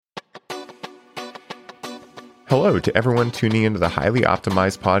Hello to everyone tuning into the Highly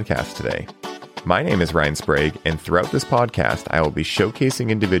Optimized podcast today. My name is Ryan Sprague, and throughout this podcast, I will be showcasing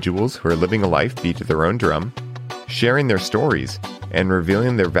individuals who are living a life beat to their own drum, sharing their stories, and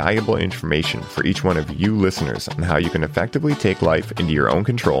revealing their valuable information for each one of you listeners on how you can effectively take life into your own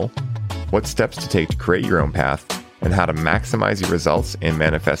control, what steps to take to create your own path, and how to maximize your results in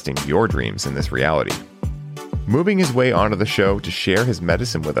manifesting your dreams in this reality. Moving his way onto the show to share his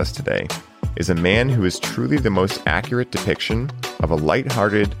medicine with us today is a man who is truly the most accurate depiction of a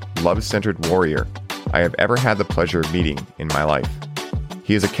lighthearted, love-centered warrior I have ever had the pleasure of meeting in my life.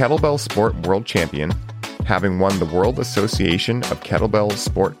 He is a kettlebell sport world champion, having won the World Association of Kettlebell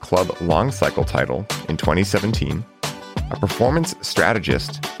Sport Club Long Cycle title in 2017, a performance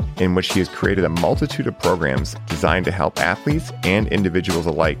strategist in which he has created a multitude of programs designed to help athletes and individuals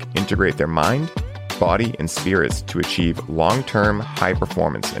alike integrate their mind, body, and spirits to achieve long-term high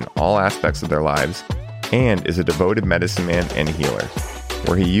performance in all aspects of their lives, and is a devoted medicine man and healer,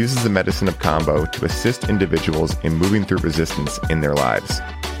 where he uses the medicine of combo to assist individuals in moving through resistance in their lives.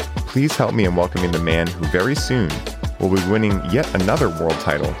 Please help me in welcoming the man who very soon will be winning yet another world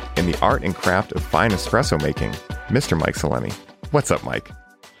title in the art and craft of fine espresso making, Mr. Mike Salemi. What's up, Mike?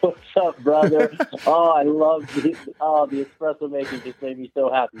 What's up, brother? I love the espresso making just made me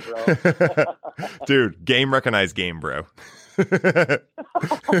so happy, bro. Dude, game recognized game, bro.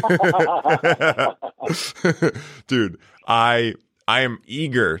 Dude, I am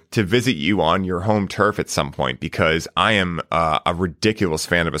eager to visit you on your home turf at some point because I am a ridiculous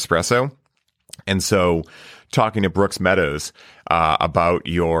fan of espresso. And so talking to Brooks Meadows about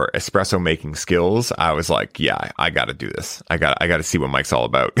your espresso making skills, I was like, yeah, I got to do this. I got to see what Mike's all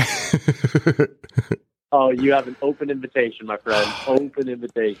about. Oh, you have an open invitation, my friend. Open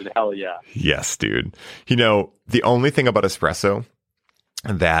invitation. Hell yeah. Yes, dude. You know, the only thing about espresso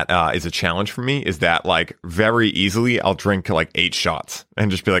that is a challenge for me is that, like, very easily I'll drink like 8 shots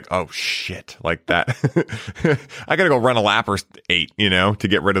and just be like, oh shit, like that. I gotta go run a lap or 8, to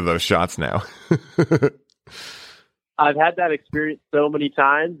get rid of those shots now. I've had that experience so many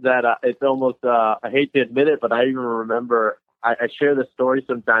times that it's almost, I hate to admit it, but I even remember, I share this story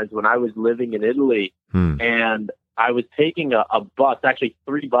sometimes when I was living in Italy and I was taking a bus, actually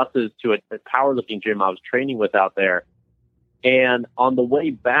 3 buses to a powerlifting gym I was training with out there. And on the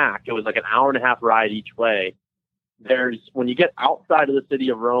way back, it was like an hour and a half ride each way. When you get outside of the city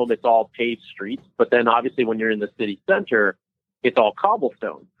of Rome, it's all paved streets. But then obviously when you're in the city center, it's all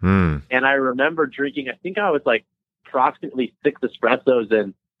cobblestone. And I remember drinking, I think I was like approximately 6 espressos,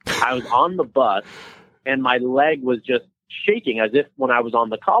 and I was on the bus and my leg was just shaking as if when I was on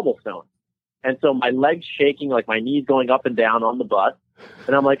the cobblestone. And so my leg's shaking, like my knees going up and down on the bus.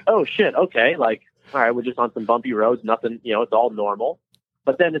 And I'm like, oh shit, okay, like, all right, we're just on some bumpy roads, nothing, it's all normal.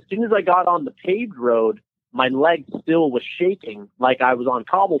 But then as soon as I got on the paved road, my leg still was shaking like I was on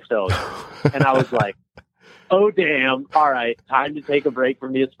cobblestone. And I was like, oh, damn. All right, time to take a break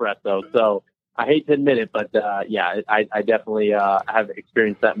from the espresso. So I hate to admit it, but yeah, I definitely have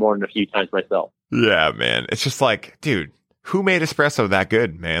experienced that more than a few times myself. Yeah, man. It's just like, dude, who made espresso that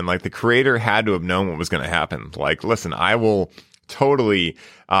good, man? Like, the creator had to have known what was going to happen. Like, listen, I will totally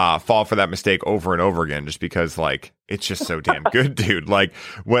fall for that mistake over and over again just because, like, it's just so damn good, dude. Like,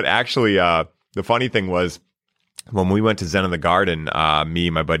 what actually the funny thing was, when we went to Zen in the Garden, me,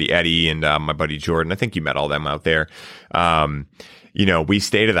 my buddy Eddie, and my buddy Jordan, I think you met all them out there. We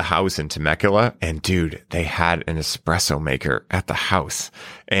stayed at the house in Temecula, and dude, they had an espresso maker at the house,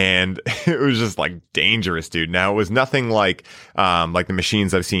 and it was just like dangerous, dude. Now, it was nothing like the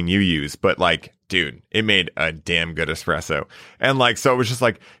machines I've seen you use, but like, dude, it made a damn good espresso. And like, so it was just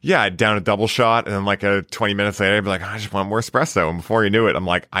like, yeah, I'd down a double shot, and then like 20 minutes later, I'd be like, I just want more espresso. And before you knew it, I'm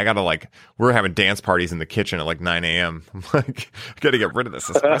like, we're having dance parties in the kitchen at like 9 a.m. I'm like, I got to get rid of this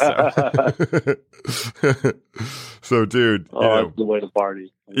espresso. So, dude, that's the way to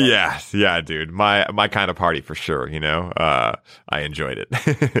party. Yeah, dude, my kind of party for sure. I enjoyed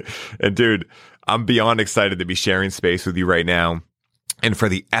it. And dude, I'm beyond excited to be sharing space with you right now, and for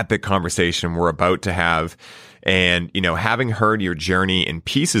the epic conversation we're about to have. And, having heard your journey in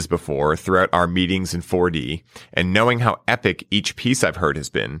pieces before throughout our meetings in 4D, and knowing how epic each piece I've heard has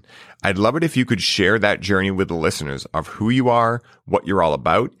been, I'd love it if you could share that journey with the listeners of who you are, what you're all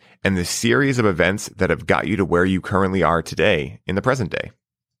about, and the series of events that have got you to where you currently are today in the present day.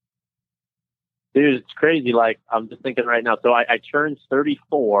 Dude, it's crazy. Like, I'm just thinking right now. So I turned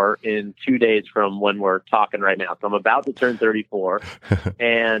 34 in 2 days from when we're talking right now. So I'm about to turn 34.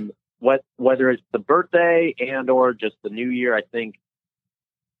 And whether it's the birthday and or just the new year, I think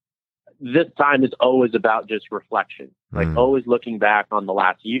this time is always about just reflection. Like always looking back on the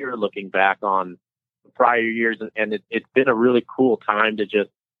last year, looking back on prior years, and it's been a really cool time to just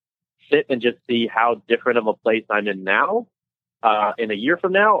sit and just see how different of a place I'm in now, in a year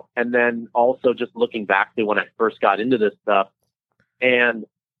from now. And then also just looking back to when I first got into this stuff. And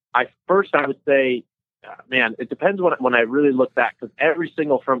I would say, man, it depends when I really look back, because every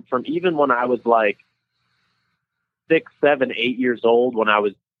single, from even when I was like 6, 7, 8 years old, when I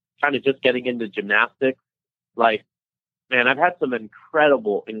was kind of just getting into gymnastics, like, man, I've had some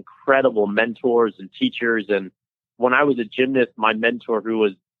incredible mentors and teachers. And when I was a gymnast, my mentor, who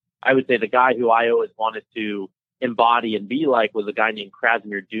was, I would say, the guy who I always wanted to embody and be like, was a guy named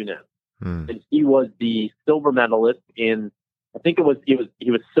Krasimir Dunev. And he was the silver medalist in, I think he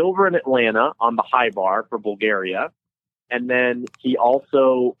was silver in Atlanta on the high bar for Bulgaria. And then he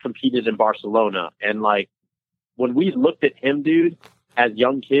also competed in Barcelona. And like, when we looked at him, dude, as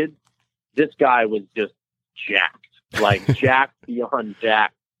young kids, this guy was just jacked, like jacked beyond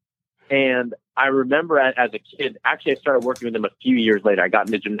jacked. And I remember as a kid, actually, I started working with him a few years later. I got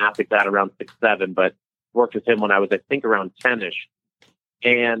into gymnastics at around 6, 7, but worked with him when I was, I think, around 10-ish.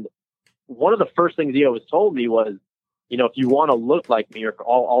 And one of the first things he always told me was, you know, if you want to look like me, or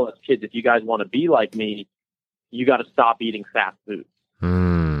all us kids, if you guys want to be like me, you got to stop eating fast food.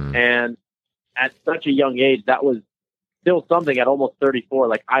 And at such a young age, that was still something at almost 34,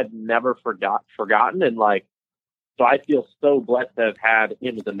 like I've never forgotten. And like, so I feel so blessed to have had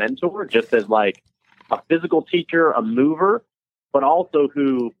him as a mentor, just as like a physical teacher, a mover, but also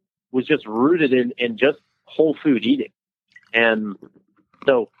who was just rooted in just whole food eating. And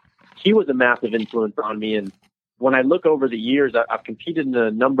so he was a massive influence on me. And when I look over the years, I've competed in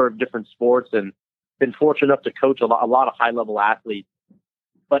a number of different sports and been fortunate enough to coach a lot of high level athletes.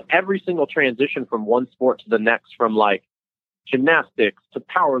 But every single transition from one sport to the next, from like gymnastics to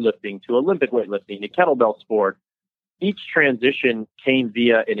powerlifting to Olympic weightlifting to kettlebell sport, each transition came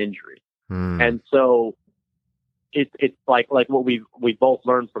via an injury. And so it's like what we both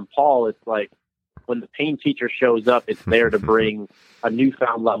learned from Paul. It's like, when the pain teacher shows up, it's there to bring a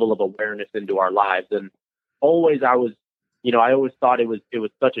newfound level of awareness into our lives. And always I always thought it was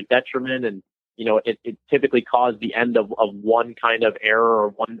such a detriment, and you know, it typically caused the end of one kind of error or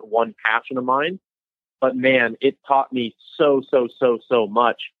one passion of mine. But man, it taught me so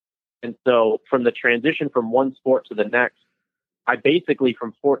much. And so from the transition from one sport to the next, I basically,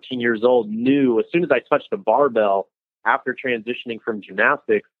 from 14 years old, knew as soon as I touched a barbell after transitioning from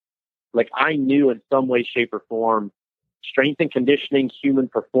gymnastics, like I knew in some way, shape, or form, strength and conditioning, human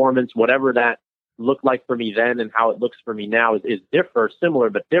performance, whatever that looked like for me then and how it looks for me now is different, similar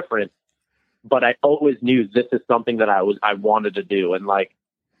but different. But I always knew this is something that I wanted to do. And like,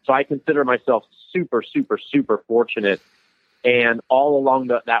 so I consider myself super fortunate. And all along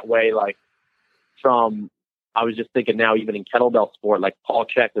that way, like I was just thinking now, even in kettlebell sport, like Paul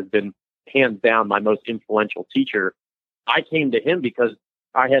Chek has been hands down my most influential teacher. I came to him because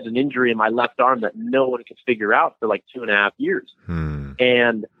I had an injury in my left arm that no one could figure out for like 2.5 years.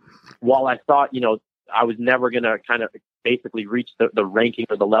 And while I thought, you know, I was never going to kind of basically reach the ranking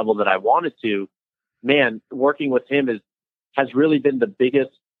or the level that I wanted to, man, working with him has really been the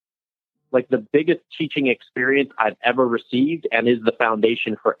biggest teaching experience I've ever received, and is the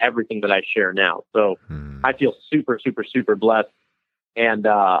foundation for everything that I share now. So I feel super blessed. And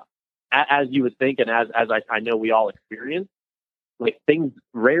as you would think, and as I know we all experience, like things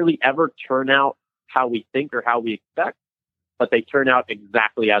rarely ever turn out how we think or how we expect, but they turn out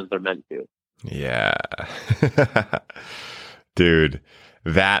exactly as they're meant to. Yeah. Dude,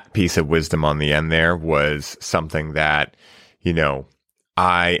 that piece of wisdom on the end there was something that, you know,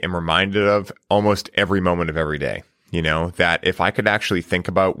 I am reminded of almost every moment of every day. You know, that if I could actually think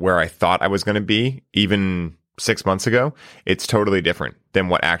about where I thought I was going to be, even 6 months ago, it's totally different than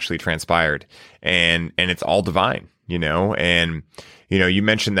what actually transpired. And it's all divine, you know. And, you know, you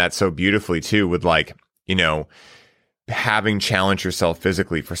mentioned that so beautifully too, with like, you know, having challenged yourself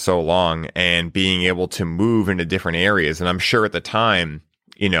physically for so long and being able to move into different areas. And I'm sure at the time,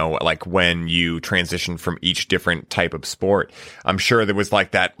 you know, like when you transitioned from each different type of sport, I'm sure there was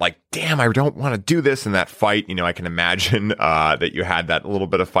like that, like, damn, I don't want to do this, and that fight. You know, I can imagine that you had that little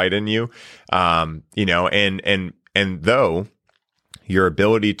bit of fight in you, you know, and though your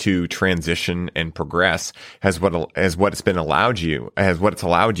ability to transition and progress has what it's allowed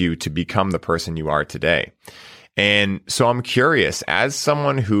you to become the person you are today. And so I'm curious, as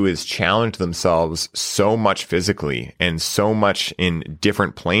someone who has challenged themselves so much physically and so much in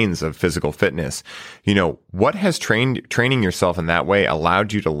different planes of physical fitness, you know, what has training yourself in that way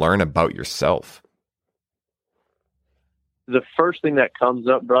allowed you to learn about yourself? The first thing that comes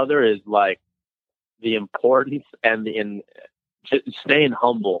up, brother, is like the importance and in staying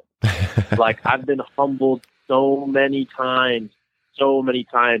humble. Like, I've been humbled so many times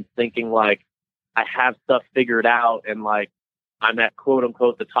thinking like I have stuff figured out and like I'm at quote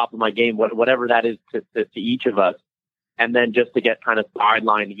unquote the top of my game, whatever that is to each of us. And then just to get kind of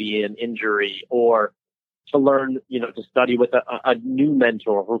sidelined via an injury, or to learn, to study with a new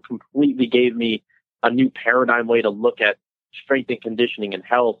mentor who completely gave me a new paradigm way to look at strength and conditioning and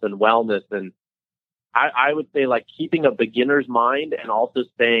health and wellness. And I would say like keeping a beginner's mind and also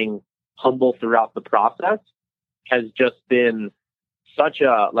staying humble throughout the process has just been such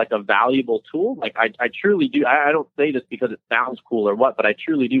a valuable tool. Like I truly do. I don't say this because it sounds cool or what, but I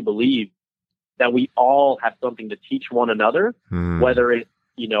truly do believe that we all have something to teach one another, whether it's,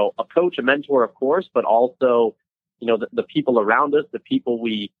 a coach, a mentor, of course, but also, the people around us, the people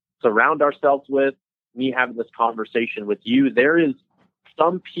we surround ourselves with, me having this conversation with you. There is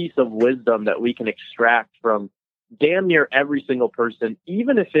some piece of wisdom that we can extract from damn near every single person,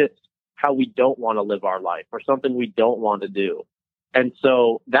 even if it's how we don't want to live our life or something we don't want to do. And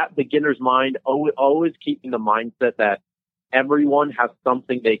so that beginner's mind, always keeping the mindset that everyone has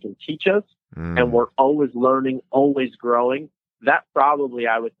something they can teach us, and we're always learning, always growing. That probably,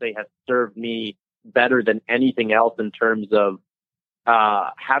 I would say, has served me better than anything else in terms of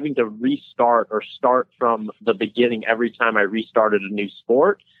having to restart or start from the beginning every time I restarted a new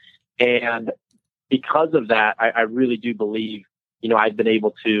sport. And because of that, I really do believe, I've been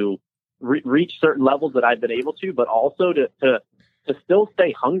able to reach certain levels that I've been able to, but also to still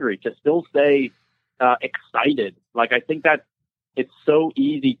stay hungry, to still stay excited. Like, I think that it's so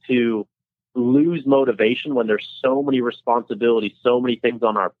easy to lose motivation when there's so many responsibilities, so many things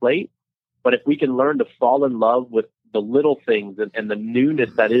on our plate. But if we can learn to fall in love with the little things and the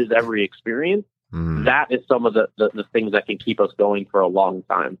newness that is every experience, that is some of the things that can keep us going for a long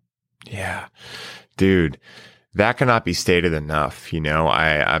time. Yeah, dude. That cannot be stated enough,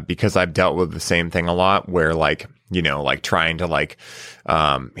 I because I've dealt with the same thing a lot where like trying to I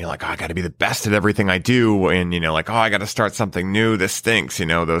got to be the best at everything I do. And, I got to start something new. This stinks,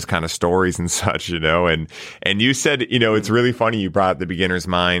 those kind of stories and such, and you said, it's really funny you brought up the beginner's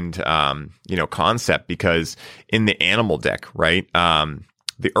mind, concept, because in the animal deck, right?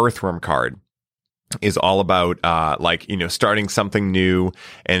 The earthworm card is all about, starting something new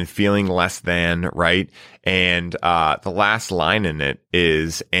and feeling less than, right? And, the last line in it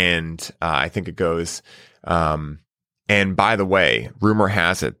is, I think it goes, and by the way, rumor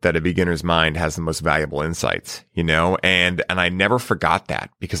has it that a beginner's mind has the most valuable insights, and I never forgot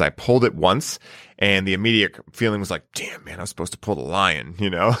that because I pulled it once and the immediate feeling was like, damn, man, I was supposed to pull the lion,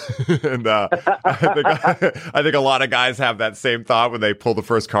 and, I think a lot of guys have that same thought when they pull the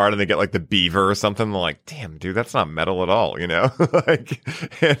first card and they get like the beaver or something. They're like, damn, dude, that's not metal at all,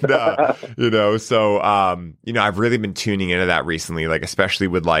 so, I've really been tuning into that recently, like, especially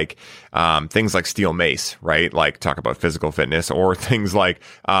with things like steel mace, right? Like talk about physical fitness, or things like,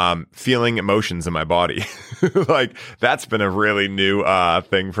 feeling emotions in my body. Like that's been a really new,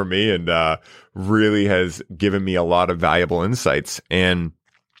 thing for me, and, really has given me a lot of valuable insights. And,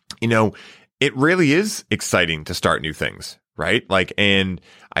 it really is exciting to start new things, right? Like, and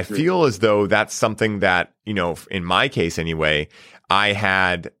I feel as though that's something that, in my case anyway, I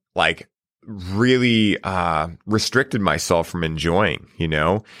had really, restricted myself from enjoying,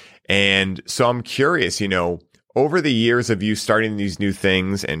 and so I'm curious, over the years of you starting these new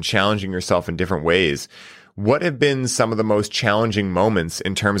things and challenging yourself in different ways, what have been some of the most challenging moments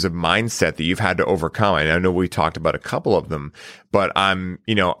in terms of mindset that you've had to overcome? And I know we talked about a couple of them, but I'm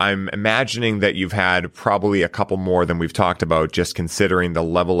imagining that you've had probably a couple more than we've talked about, just considering the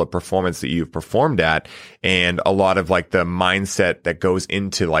level of performance that you've performed at and a lot of the mindset that goes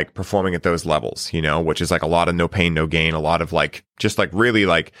into performing at those levels, which is a lot of no pain, no gain, a lot of just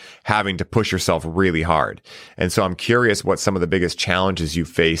really having to push yourself really hard. And so I'm curious what some of the biggest challenges you've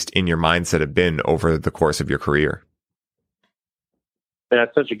faced in your mindset have been over the course of your career.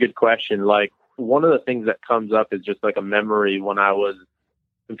 That's such a good question. One of the things that comes up is just a memory when I was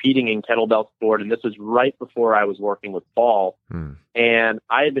competing in kettlebell sport. And this was right before I was working with Paul. And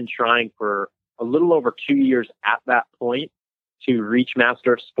I had been trying for a little over 2 years at that point to reach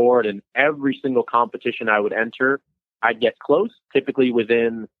master of sport. And every single competition I would enter, I'd get close, typically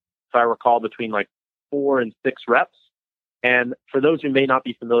within, if I recall, between 4 and 6 reps. And for those who may not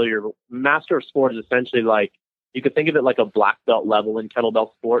be familiar, master of sport is essentially you could think of it like a black belt level in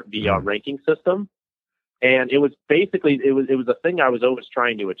kettlebell sport via a ranking system. And it was basically, it was a thing I was always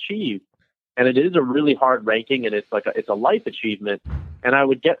trying to achieve. And it is a really hard ranking, and it's it's a life achievement. And I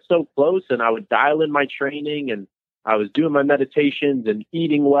would get so close, and I would dial in my training, and I was doing my meditations and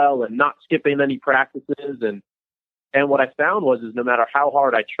eating well and not skipping any practices. And And what I found is no matter how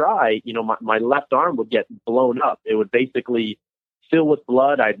hard I try, my left arm would get blown up. It would basically fill with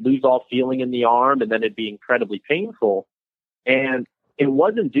blood. I'd lose all feeling in the arm, and then it'd be incredibly painful. And it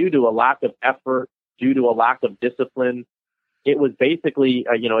wasn't due to a lack of effort, due to a lack of discipline. It was basically,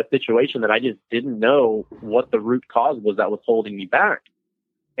 a situation that I just didn't know what the root cause was that was holding me back.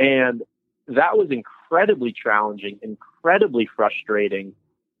 And that was incredibly challenging, incredibly frustrating.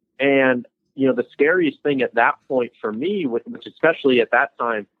 And, the scariest thing at that point for me, which especially at that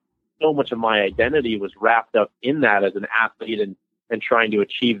time, so much of my identity was wrapped up in that as an athlete and trying to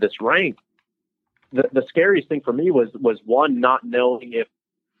achieve this rank. The scariest thing for me was one, not knowing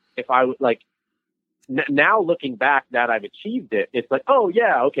if I would now looking back that I've achieved it, it's like, oh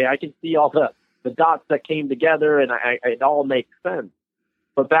yeah, okay, I can see all the dots that came together and it all makes sense.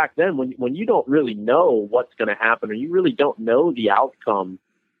 But back then when you don't really know what's going to happen, or you really don't know the outcome,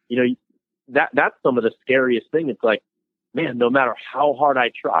 that's some of the scariest thing. It's like, man, no matter how hard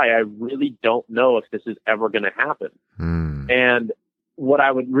I try, I really don't know if this is ever going to happen. And what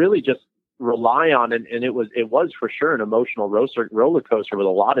I would really just rely on, and it was for sure an emotional roller coaster with a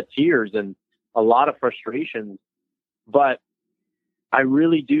lot of tears and a lot of frustrations. But I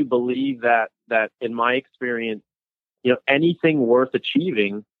really do believe that in my experience, anything worth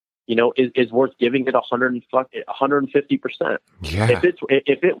achieving, is worth giving it 150%. Yeah.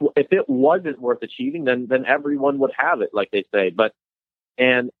 If it wasn't worth achieving, then everyone would have it, like they say.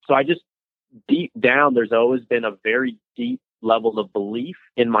 And so I just, deep down, there's always been a very deep level of belief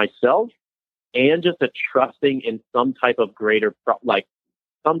in myself, and just a trusting in some type of greater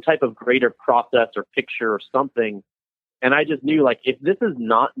process or picture or something. And I just knew, if this is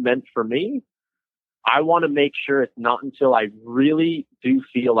not meant for me, I want to make sure it's not until I really do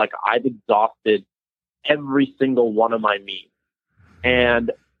feel like I've exhausted every single one of my means.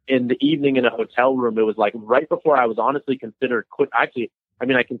 And in the evening in a hotel room, it was right before I was honestly considered I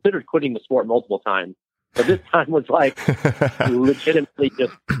considered quitting the sport multiple times, but this time was legitimately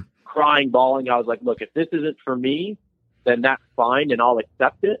just crying, bawling. I was like, look, if this isn't for me, then that's fine and I'll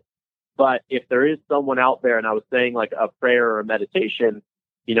accept it. But if there is someone out there, and I was saying a prayer or a meditation,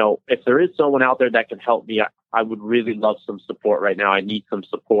 if there is someone out there that can help me, I would really love some support right now. I need some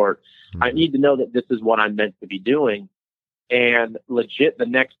support. I need to know that this is what I'm meant to be doing. And legit, the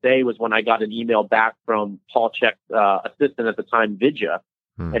next day was when I got an email back from Paul Chek's assistant at the time, Vidya.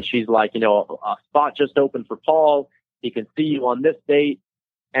 And she's like, a spot just opened for Paul. He can see you on this date.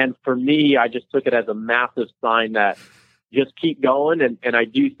 And for me, I just took it as a massive sign that just keep going. And I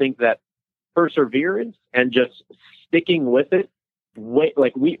do think that perseverance and just sticking with it,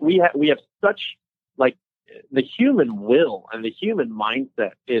 we have such the human will and the human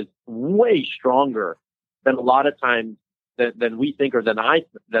mindset is way stronger than a lot of times than we think, or than I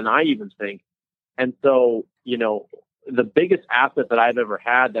even think. And so, the biggest asset that I've ever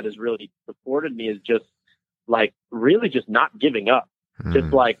had that has really supported me is just really just not giving up.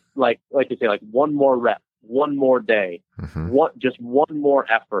 Just like you say, one more rep, one more day, just one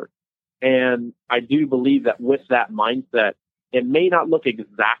more effort. And I do believe that with that mindset, it may not look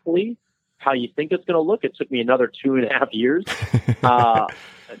exactly how you think it's going to look. It took me another 2.5 years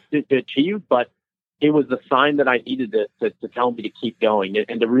to achieve, but it was the sign that I needed to tell me to keep going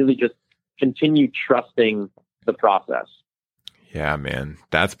and to really just continue trusting the process. Yeah, man,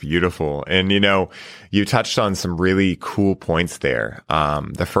 that's beautiful. And, you touched on some really cool points there.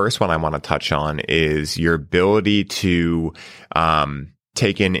 The first one I want to touch on is your ability to,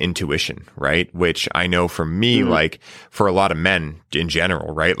 take in intuition, right? Which I know for me, for a lot of men in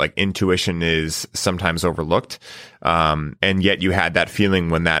general, right? Intuition is sometimes overlooked. And yet you had that feeling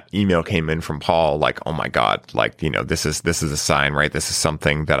when that email came in from Paul, oh my God, this is a sign, right? This is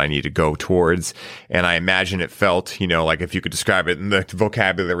something that I need to go towards. And I imagine it felt, if you could describe it in the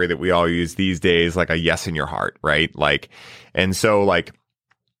vocabulary that we all use these days, a yes in your heart, right? And so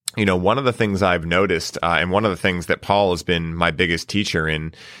one of the things I've noticed, and one of the things that Paul has been my biggest teacher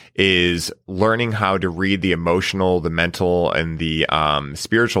in, is learning how to read the emotional, the mental, and the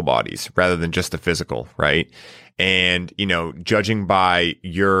spiritual bodies rather than just the physical, right? And, judging by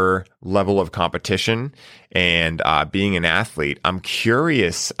your level of competition and being an athlete, I'm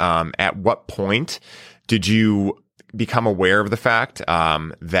curious, at what point did you become aware of the fact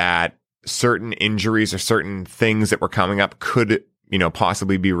that certain injuries or certain things that were coming up could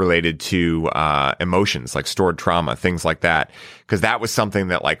possibly be related to emotions, like stored trauma, things like that. Because that was something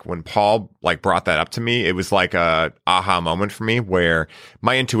that, like, when Paul brought that up to me, it was like a aha moment for me, where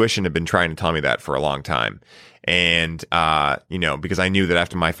my intuition had been trying to tell me that for a long time. And, because I knew that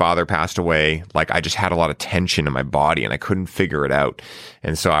after my father passed away, like, I just had a lot of tension in my body and I couldn't figure it out.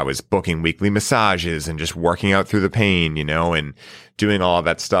 And so I was booking weekly massages and just working out through the pain, and doing all of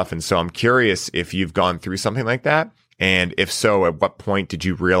that stuff. And so I'm curious if you've gone through something like that. And if so, at what point did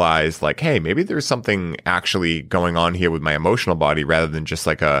you realize, like, hey, maybe there's something actually going on here with my emotional body rather than just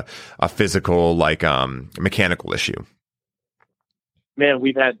like a physical, like, mechanical issue? Man,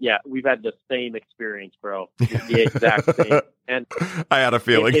 we've had the same experience, bro. The exact same. And I had a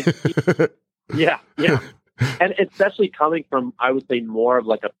feeling. Yeah. And especially coming from, I would say, more of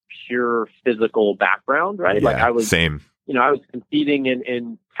like a pure physical background, right? Yeah, like I was same. I was competing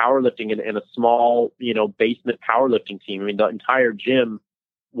in powerlifting in a small, basement powerlifting team. I mean, the entire gym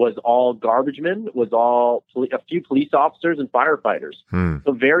was all garbage men, was all a few police officers and firefighters.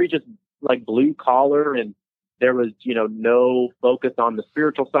 So very just like blue collar, and there was, no focus on the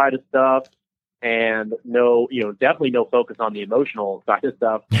spiritual side of stuff, and no, definitely no focus on the emotional side of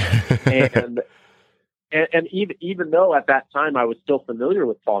stuff. and even though at that time I was still familiar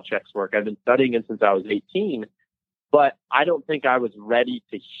with Paul Chek's work, I've been studying it since I was 18, but I don't think I was ready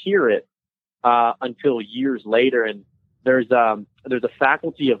to hear it until years later. And there's a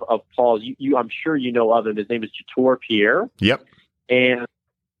faculty of Paul's, I'm sure you know of him. His name is Jator Pierre. Yep. And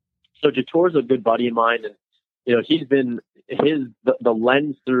so Jator's a good buddy of mine, and he's been the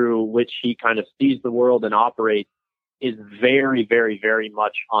lens through which he kind of sees the world and operates is very, very, very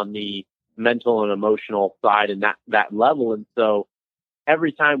much on the mental and emotional side and that level. And so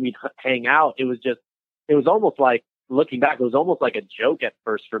every time we'd hang out, it was almost like, looking back, it was almost like a joke at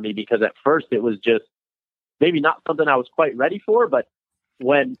first for me, because at first it was just maybe not something I was quite ready for. But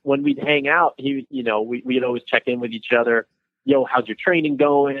when we'd hang out, we'd always check in with each other. How's your training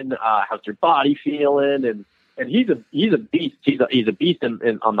going? How's your body feeling? And he's a beast. He's a beast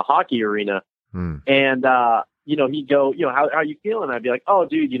on the hockey arena. And he'd go, how are you feeling? I'd be like, oh,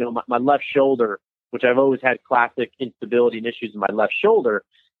 dude, my left shoulder, which I've always had classic instability and issues in my left shoulder.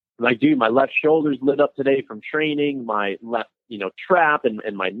 Like, dude, my left shoulder's lit up today from training, my left, trap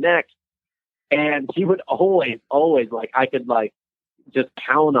and my neck. And he would always, like, I could like just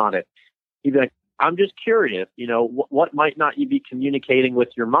count on it. He'd be like, I'm just curious, what might not you be communicating with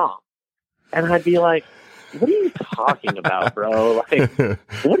your mom? And I'd be like, what are you talking about, bro? Like,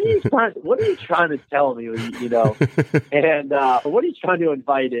 what are you trying to tell me, and what are you trying to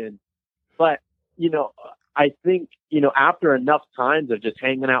invite in? But, I think, after enough times of just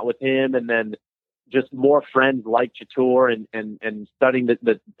hanging out with him, and then just more friends like Jator and studying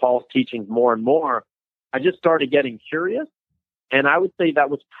the Paul's teachings more and more, I just started getting curious. And I would say that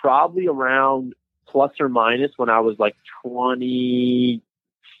was probably around plus or minus when I was like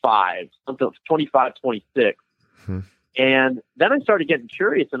 25, 26. And then I started getting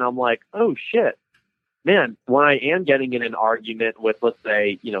curious, and I'm like, oh shit, man, when I am getting in an argument with, let's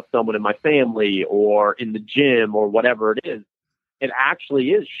say, someone in my family or in the gym or whatever it is, it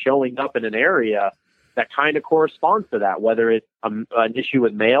actually is showing up in an area that kind of corresponds to that, whether it's an issue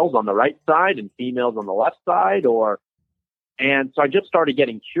with males on the right side and females on the left side, and so I just started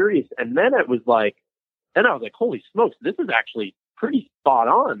getting curious. And then I was like, holy smokes, this is actually pretty spot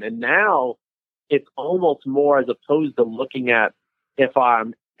on. And now it's almost more, as opposed to looking at if I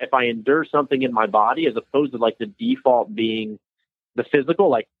endure something in my body, as opposed to like the default being the physical,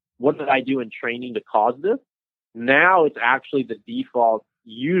 like, what did I do in training to cause this? Now it's actually the default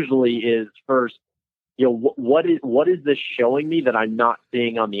usually is first, what is this showing me that I'm not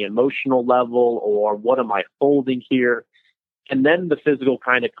seeing on the emotional level, or what am I holding here? And then the physical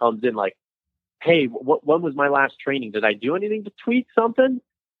kind of comes in, like, hey, when was my last training? Did I do anything to tweak something?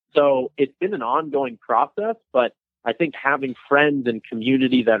 So it's been an ongoing process, but I think having friends and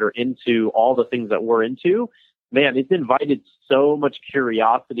community that are into all the things that we're into, man, it's invited so much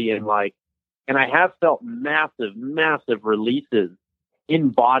curiosity, and I have felt massive, massive releases in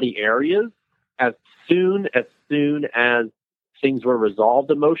body areas as soon as things were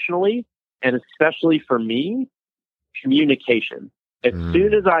resolved emotionally, and especially for me, communication. As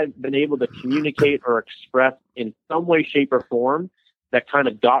soon as I've been able to communicate or express in some way, shape, or form that kind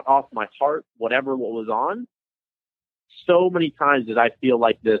of got off my heart, what was on, so many times did I feel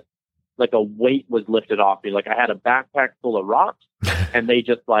like a weight was lifted off me. Like I had a backpack full of rocks and they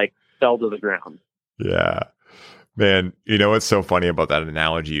just like fell to the ground. Yeah, man. You know what's so funny about that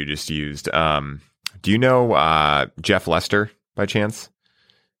analogy you just used? Do you know Jeff Lester by chance?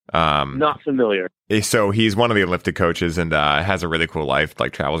 Not familiar. So he's one of the Enlifted coaches and has a really cool life,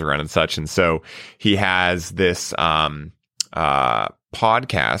 like travels around and such. And so he has this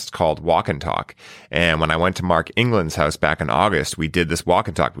podcast called Walk and Talk. And when I went to Mark England's house back in August, we did this walk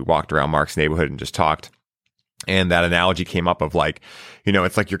and talk. We walked around Mark's neighborhood and just talked. And that analogy came up of like, you know,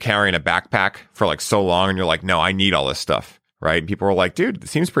 it's like you're carrying a backpack for like so long and you're like, no, I need all this stuff, right? And people were like, dude, it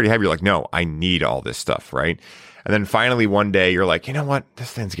seems pretty heavy. You're like, no, I need all this stuff, right? And then finally one day you're like, you know what?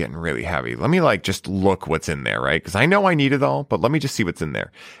 This thing's getting really heavy. Let me like just look what's in there, right? Because I know I need it all, but let me just see what's in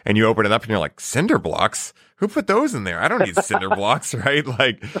there. And you open it up and you're like, cinder blocks? Who put those in there? I don't need cinder blocks, right?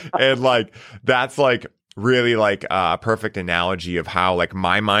 Like, and like, that's like really like a perfect analogy of how like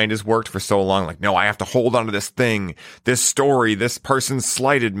my mind has worked for so long. Like, no, I have to hold on to this thing, this story, this person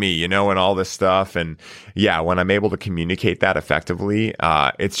slighted me, you know, and all this stuff. And yeah, when I'm able to communicate that effectively,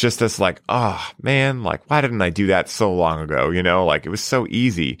 it's just this like, oh man, like, why didn't I do that so long ago? You know, like it was so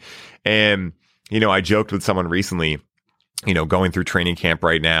easy. And, you know, I joked with someone recently, you know, going through training camp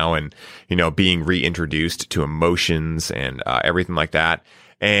right now and, you know, being reintroduced to emotions and everything like that.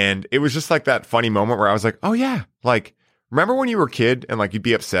 And it was just like that funny moment where I was like, oh yeah, like, remember when you were a kid and like you'd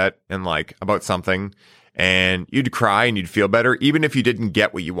be upset and like about something and you'd cry and you'd feel better, even if you didn't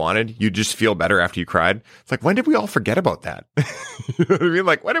get what you wanted, you'd just feel better after you cried. It's like, when did we all forget about that? You know what I mean?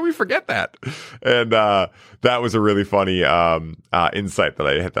 Like, when did we forget that? And that was a really funny insight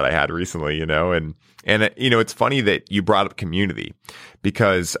that I had recently, you know, and you know, it's funny that you brought up community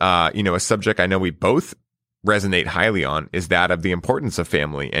because, you know, a subject I know we both resonate highly on is that of the importance of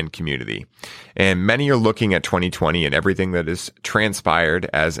family and community. And many are looking at 2020 and everything that has transpired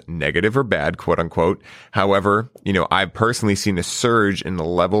as negative or bad, quote unquote. However, you know, I've personally seen a surge in the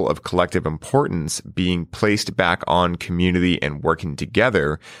level of collective importance being placed back on community and working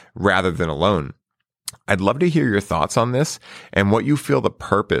together rather than alone. I'd love to hear your thoughts on this and what you feel the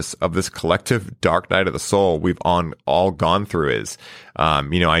purpose of this collective dark night of the soul we've all gone through is.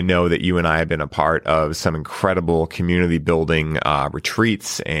 You know, I know that you and I have been a part of some incredible community building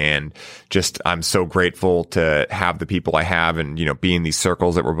retreats, and just I'm so grateful to have the people I have and, you know, be in these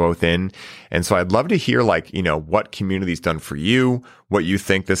circles that we're both in. And so I'd love to hear, like, you know, what community's done for you, what you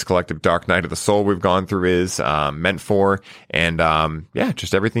think this collective dark night of the soul we've gone through is meant for, and yeah,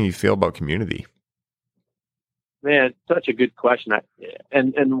 just everything you feel about community. Man, such a good question.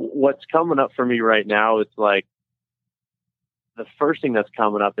 And what's coming up for me right now is like, the first thing that's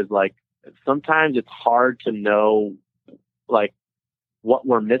coming up is like, sometimes it's hard to know like what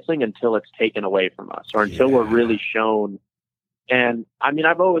we're missing until it's taken away from us or until we're really shown. And I mean,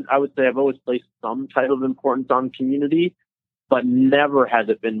 I would say I've always placed some type of importance on community, but never has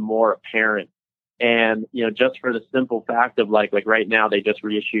it been more apparent. And, you know, just for the simple fact of like right now, they just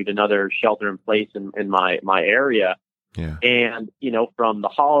reissued another shelter in place in my area. Yeah. And, you know, from the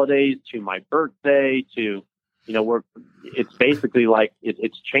holidays to my birthday to, you know, it's basically like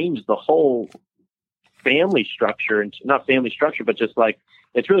it's changed the whole family structure, and not family structure, but just like,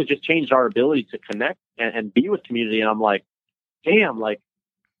 it's really just changed our ability to connect and be with community. And I'm like, damn, like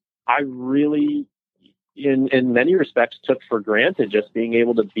I really, in many respects, took for granted just being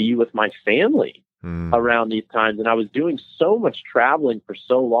able to be with my family around these times. And I was doing so much traveling for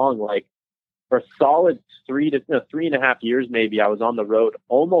so long, like for a solid 3.5 years, maybe. I was on the road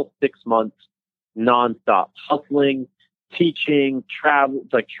almost 6 months nonstop, hustling, teaching, travel,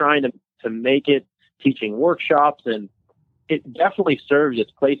 like trying to make it, teaching workshops. And it definitely served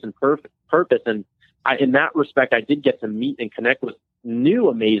its place and purpose. And in that respect, I did get to meet and connect with new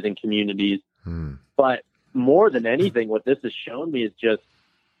amazing communities. But more than anything, what this has shown me is just,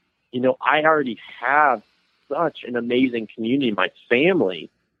 you know, I already have such an amazing community, my family,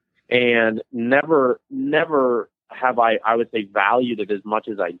 and never have I would say, valued it as much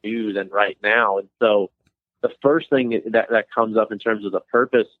as I do than right now. And so the first thing that comes up in terms of the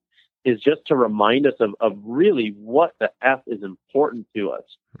purpose is just to remind us of really what the F is important to us.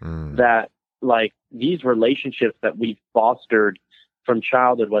 That like these relationships that we've fostered from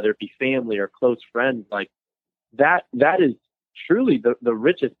childhood, whether it be family or close friends, like that is truly the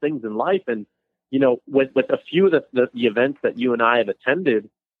richest things in life. And, you know, with a few of the events that you and I have attended,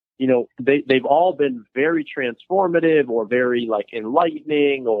 you know, they've all been very transformative or very like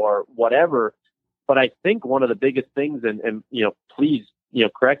enlightening or whatever. But I think one of the biggest things, and you know, please, you know,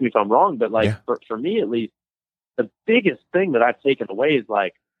 correct me if I'm wrong, but like for me at least, the biggest thing that I've taken away is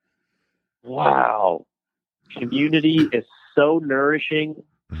like, wow, community is so nourishing,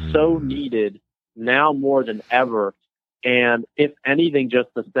 so needed now more than ever. And if anything, just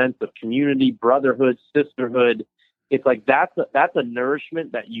the sense of community, brotherhood, sisterhood, it's like that's a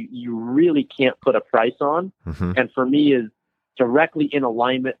nourishment that you really can't put a price on. And for me is directly in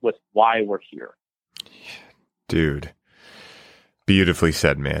alignment with why we're here. Dude, beautifully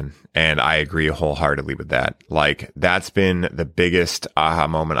said, man. And I agree wholeheartedly with that. Like, that's been the biggest aha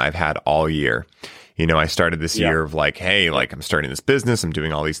moment I've had all year. You know, I started this year of like, hey, like I'm starting this business, I'm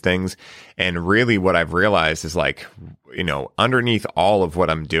doing all these things. And really what I've realized is like, you know, underneath all of what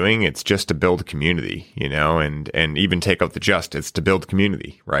I'm doing, it's just to build a community, you know, and even take out the just, it's to build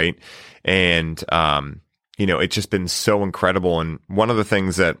community, right? And, you know, it's just been so incredible. And one of the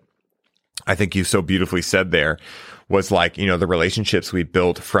things that I think you so beautifully said there was like, you know, the relationships we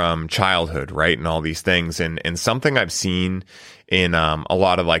built from childhood, right? And all these things. And something I've seen in a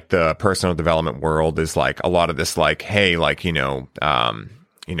lot of like the personal development world is like a lot of this like, hey, like, you know,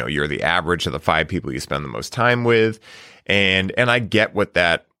 you're the average of the 5 people you spend the most time with. And I get what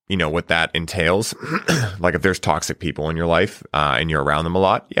that, you know, what that entails. Like if there's toxic people in your life and you're around them a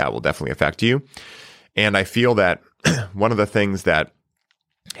lot, yeah, it will definitely affect you. And I feel that one of the things that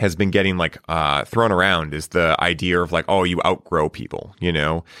has been getting like thrown around is the idea of like, oh, you outgrow people, you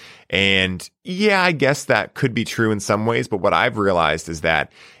know? And yeah, I guess that could be true in some ways, but what I've realized is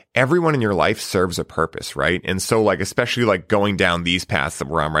that everyone in your life serves a purpose, right? And so like, especially like going down these paths that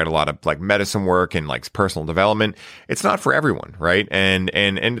we're on, right? A lot of like medicine work and like personal development, it's not for everyone, right? And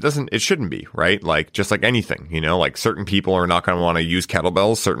it shouldn't be, right? Like just like anything, you know, like certain people are not going to want to use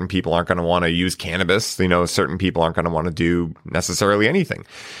kettlebells. Certain people aren't going to want to use cannabis. You know, certain people aren't going to want to do necessarily anything.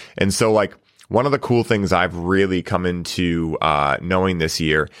 And so like, one of the cool things I've really come into knowing this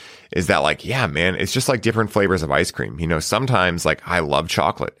year is that like, yeah, man, it's just like different flavors of ice cream. You know, sometimes like I love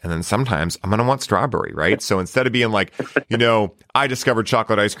chocolate and then sometimes I'm going to want strawberry, right? So instead of being like, you know, I discovered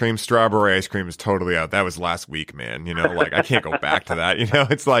chocolate ice cream, strawberry ice cream is totally out. That was last week, man. You know, like I can't go back to that. You know,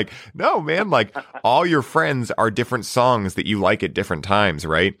 it's like, no, man, like all your friends are different songs that you like at different times,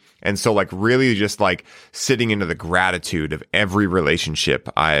 right? And so like really just like sitting into the gratitude of every relationship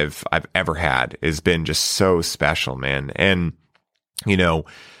I've ever had has been just so special, man. And, you know,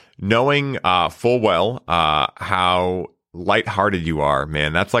 knowing full well how lighthearted you are,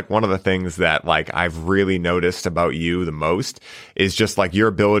 man, that's like one of the things that like I've really noticed about you the most is just like your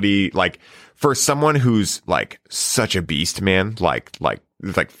ability, like for someone who's like such a beast, man, like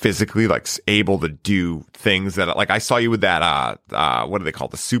physically like able to do things that like I saw you with that what do they call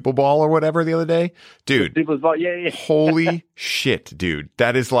the Super Ball or whatever the other day, dude. Super Ball, yeah. Holy shit, dude.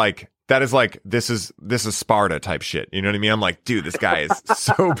 That is like this is Sparta type shit. You know what I mean? I'm like, dude, this guy is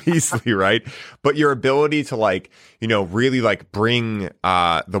so beastly, right? But your ability to like, you know, really like bring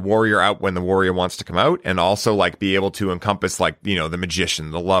the warrior out when the warrior wants to come out, and also like be able to encompass like, you know, the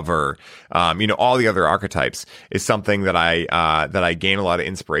magician, the lover, you know, all the other archetypes is something that I gain a lot of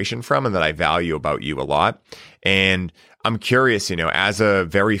inspiration from and that I value about you a lot. And I'm curious, you know, as a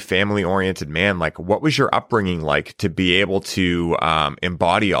very family-oriented man, like what was your upbringing like to be able to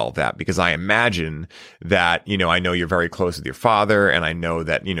embody all of that? Because I imagine that, you know, I know you're very close with your father and I know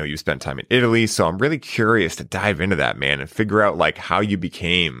that, you know, you spent time in Italy. So I'm really curious to dive into that, man, and figure out like how you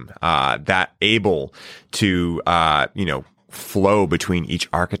became that able to, you know, flow between each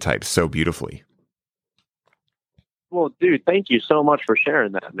archetype so beautifully. Well, dude, thank you so much for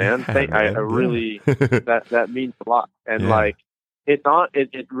sharing that, man. I really that means a lot. And like it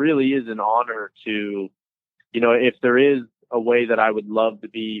really is an honor to, you know, if there is a way that I would love to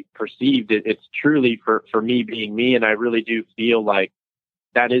be perceived, it's truly for me being me. And I really do feel like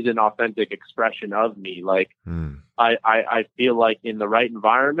that is an authentic expression of me. Like I feel like in the right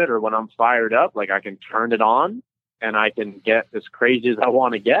environment or when I'm fired up, like I can turn it on and I can get as crazy as I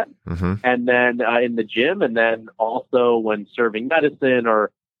want to get. Mm-hmm. And then in the gym, and then also when serving medicine or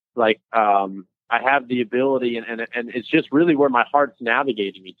like, I have the ability and it's just really where my heart's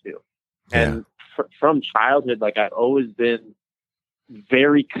navigating me to. Yeah. And from childhood, like I've always been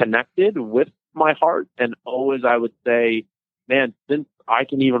very connected with my heart. And always, I would say, man, since I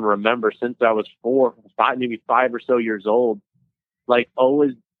can even remember, since I was 4, 5, maybe 5 or so years old, like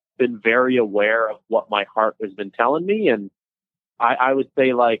always been very aware of what my heart has been telling me. And I would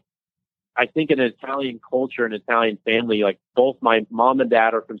say, like, I think in an Italian culture, an Italian family, like both my mom and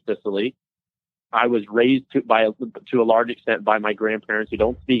dad are from Sicily. I was raised to a large extent by my grandparents who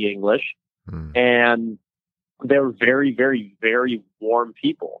don't speak English. And they're very, very, very warm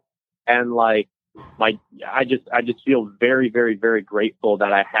people. And like I just feel very, very, very grateful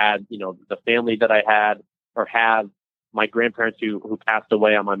that I had, you know, the family that I had or have. My grandparents who passed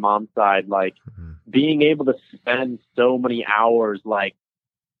away on my mom's side, like being able to spend so many hours, like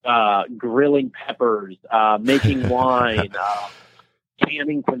grilling peppers, making wine,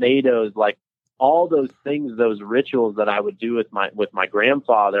 canning tomatoes, like all those things, those rituals that I would do with my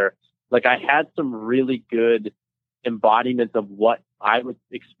grandfather. Like I had some really good embodiments of what I would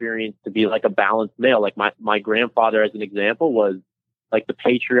experience to be like a balanced male. Like my grandfather, as an example, was like the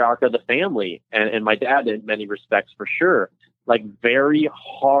patriarch of the family, and my dad in many respects for sure. Like very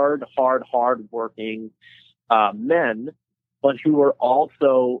hard working men, but who were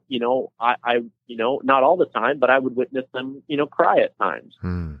also, I not all the time, but I would witness them, cry at times.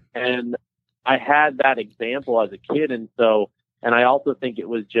 And I had that example as a kid. And I also think it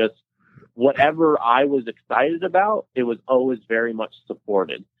was just whatever I was excited about, it was always very much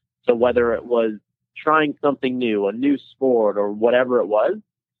supported. So whether it was trying something new, a new sport, or whatever it was.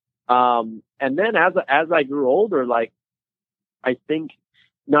 And then as I grew older, like, I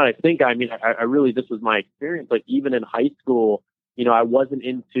really, this was my experience. Like even in high school, I wasn't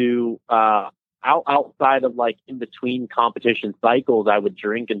into, outside of like in between competition cycles, I would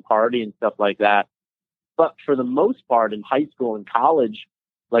drink and party and stuff like that. But for the most part in high school and college,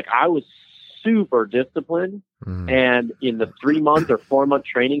 like I was super disciplined, and in the 3-month or 4-month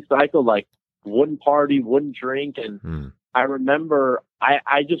training cycle, like wouldn't party, wouldn't drink. And I remember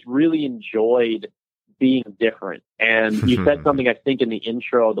I just really enjoyed being different. And you said something, I think in the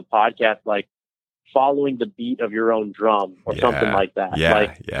intro of the podcast, like following the beat of your own drum or something like that.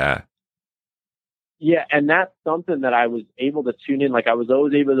 Yeah. And that's something that I was able to tune in. Like I was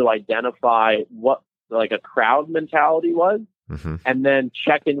always able to identify what like a crowd mentality was, and then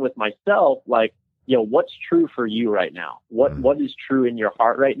check in with myself, like, what's true for you right now? What is true in your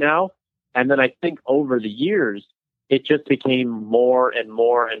heart right now? And then I think over the years, it just became more and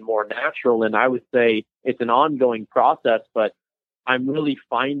more and more natural. And I would say it's an ongoing process, but I'm really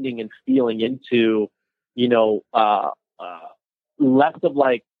finding and feeling into, less of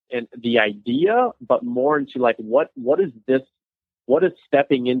like the idea, but more into like, what is this? What is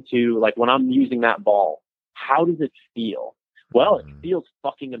stepping into, like when I'm using that ball, how does it feel? Well, it feels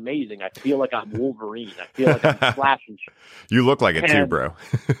fucking amazing. I feel like I'm Wolverine. I feel like I'm flashing. You look like it too, bro.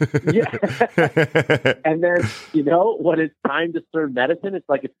 Yeah. And then, when it's time to serve medicine, it's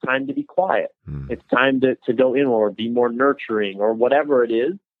like it's time to be quiet. It's time to go inward, be more nurturing, or whatever it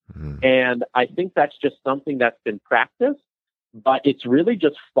is. And I think that's just something that's been practiced, but it's really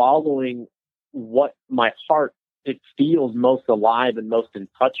just following what my heart, it feels most alive and most in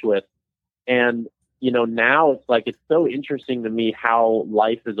touch with. And now it's like, it's so interesting to me how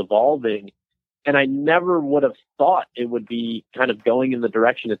life is evolving. And I never would have thought it would be kind of going in the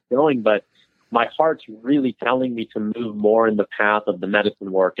direction it's going, but my heart's really telling me to move more in the path of the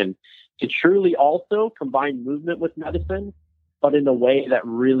medicine work and to truly also combine movement with medicine, but in a way that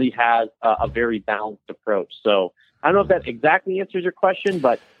really has a very balanced approach. So I don't know if that exactly answers your question,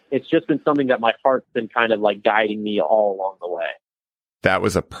 but it's just been something that my heart's been kind of like guiding me all along the way. That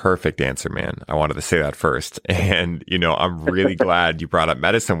was a perfect answer, man. I wanted to say that first. And, I'm really glad you brought up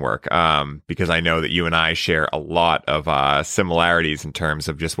medicine work, because I know that you and I share a lot of similarities in terms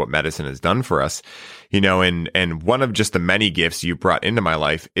of just what medicine has done for us, and one of just the many gifts you brought into my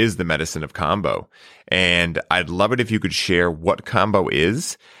life is the medicine of Kambo. And I'd love it if you could share what Kambo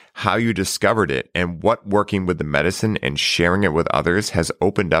is, how you discovered it, and what working with the medicine and sharing it with others has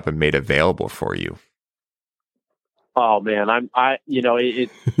opened up and made available for you. Oh man,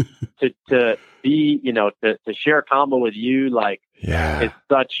 it's to be, to share Kambo with you, like, it's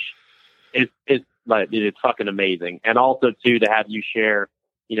fucking amazing. And also too, to have you share,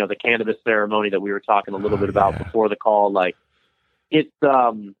 the cannabis ceremony that we were talking a little bit about before the call, like it's,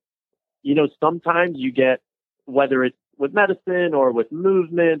 sometimes you get, whether it's with medicine or with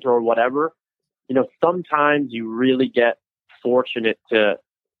movement or whatever, sometimes you really get fortunate to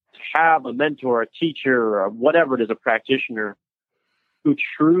have a mentor, a teacher, or whatever it is, a practitioner who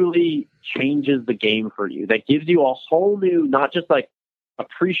truly changes the game for you, that gives you a whole new, not just like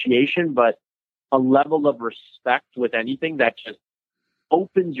appreciation, but a level of respect with anything that just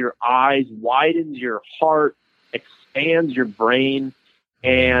opens your eyes, widens your heart, expands your brain.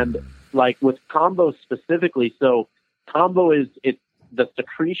 And like with Kambo specifically, so Kambo it's the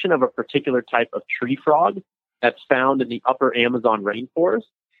secretion of a particular type of tree frog that's found in the upper Amazon rainforest.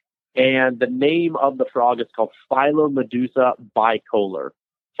 And the name of the frog is called Philomedusa bicolor.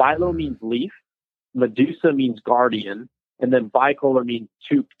 Philo means leaf, Medusa means guardian, and then bicolor means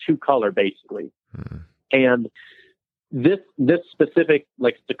two color, basically. And this specific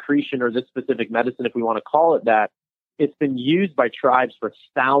like secretion, or this specific medicine, if we want to call it that, it's been used by tribes for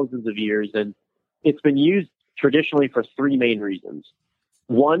thousands of years, and it's been used traditionally for 3 main reasons.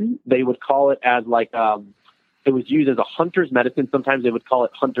 One, they would call it as like it was used as a hunter's medicine. Sometimes they would call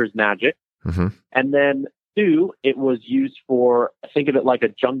it hunter's magic. And then 2, it was used for, think of it like a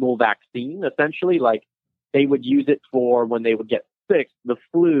jungle vaccine, essentially. Like they would use it for when they would get sick, the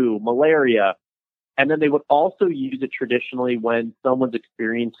flu, malaria. And then they would also use it traditionally when someone's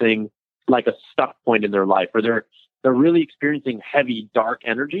experiencing like a stuck point in their life, or they're really experiencing heavy, dark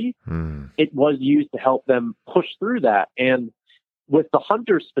energy. It was used to help them push through that. And with the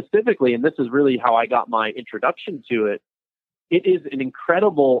hunters specifically, and this is really how I got my introduction to it, it is an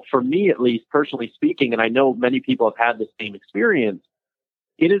incredible, for me at least, personally speaking, and I know many people have had the same experience,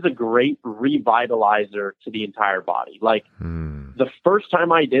 it is a great revitalizer to the entire body. Like the first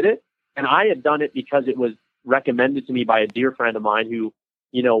time I did it, and I had done it because it was recommended to me by a dear friend of mine who,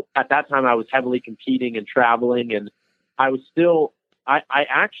 you know, at that time I was heavily competing and traveling, and I was still, I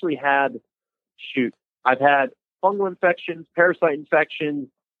actually had, I've had fungal infections, parasite infections,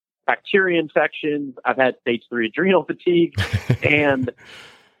 bacteria infections. I've had stage 3 adrenal fatigue. And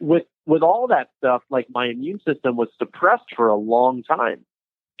with all that stuff, like my immune system was suppressed for a long time.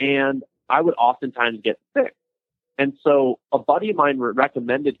 And I would oftentimes get sick. And so a buddy of mine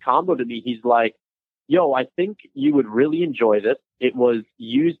recommended Kambo to me. He's like, yo, I think you would really enjoy this. It was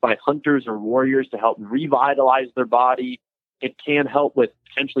used by hunters or warriors to help revitalize their body. It can help with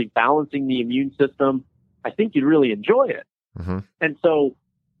potentially balancing the immune system. I think you'd really enjoy it. And so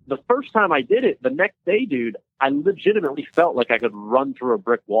the first time I did it, the next day, dude, I legitimately felt like I could run through a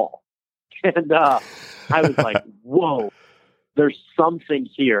brick wall. And I was like, whoa, there's something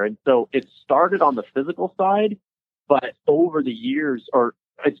here. And so it started on the physical side, but over the years, or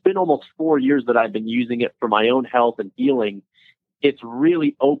it's been almost 4 years that I've been using it for my own health and healing. It's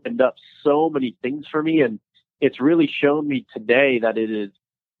really opened up so many things for me. And it's really shown me today that it is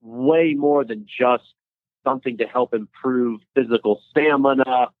way more than just something to help improve physical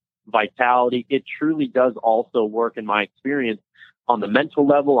stamina, vitality. It truly does also work, in my experience, on the mental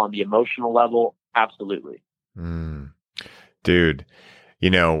level, on the emotional level. Absolutely. Dude,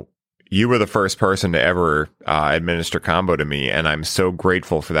 you know, you were the first person to ever administer Kambo to me. And I'm so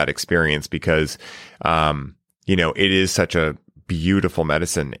grateful for that experience because, you know, it is such a beautiful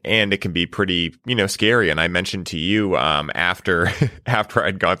medicine, and it can be pretty, you know, scary. And I mentioned to you after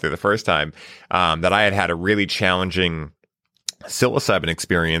I'd gone through the first time that I had a really challenging psilocybin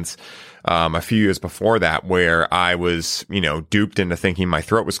experience a few years before that, where I was, you know, duped into thinking my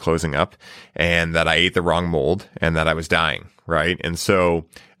throat was closing up and that I ate the wrong mold and that I was dying. Right. And so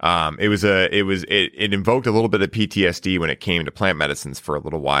it invoked a little bit of PTSD when it came to plant medicines for a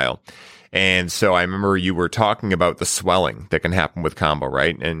little while. And so I remember you were talking about the swelling that can happen with Kambo,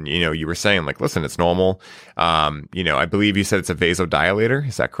 right? And, you know, you were saying like, listen, it's normal. You know, I believe you said it's a vasodilator.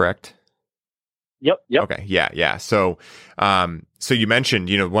 Is that correct? Yep. Okay. Yeah. So you mentioned,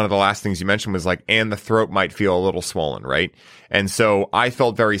 you know, one of the last things you mentioned was like, and the throat might feel a little swollen, right? And so I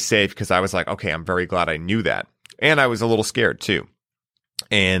felt very safe because I was like, okay, I'm very glad I knew that. And I was a little scared too.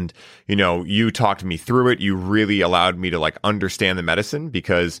 And, you know, you talked me through it. You really allowed me to like understand the medicine,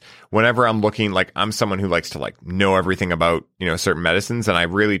 because whenever I'm looking, like, I'm someone who likes to like know everything about, you know, certain medicines. And I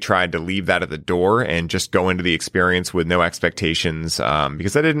really tried to leave that at the door and just go into the experience with no expectations.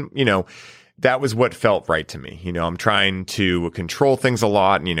 Because I didn't, you know, that was what felt right to me. You know, I'm trying to control things a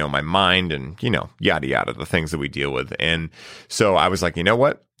lot, and, you know, my mind and, you know, yada, yada, the things that we deal with. And so I was like, you know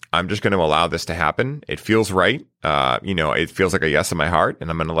what? I'm just going to allow this to happen. It feels right. You know, it feels like a yes in my heart, and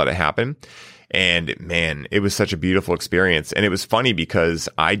I'm going to let it happen. And man, it was such a beautiful experience. And it was funny because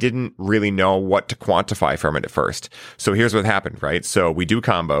I didn't really know what to quantify from it at first. So here's what happened, right? So we do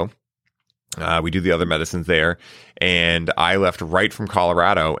Kambo. We do the other medicines there. And I left right from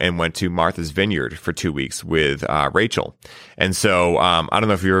Colorado and went to Martha's Vineyard for 2 weeks with Rachel. And so I don't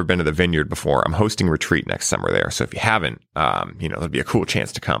know if you've ever been to the Vineyard before. I'm hosting a retreat next summer there. So if you haven't, you know, there'll be a cool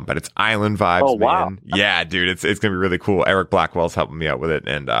chance to come. But it's island vibes, oh, wow. man. Yeah, dude, it's going to be really cool. Eric Blackwell's helping me out with it.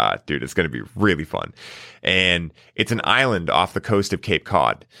 And dude, it's going to be really fun. And it's an island off the coast of Cape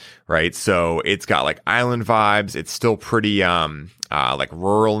Cod, right? So it's got like island vibes. It's still pretty like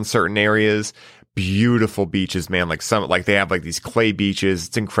rural in certain areas. Beautiful beaches, man. Like they have like these clay beaches.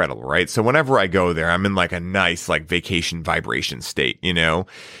 It's incredible, right? So whenever I go there, I'm in like a nice like vacation vibration state, you know?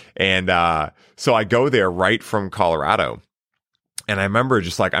 And so I go there right from Colorado. And I remember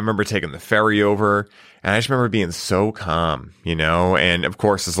taking the ferry over, and I just remember being so calm, you know? And of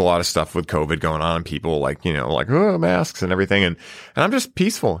course, there's a lot of stuff with COVID going on, and people like, you know, like, oh, masks and everything. And I'm just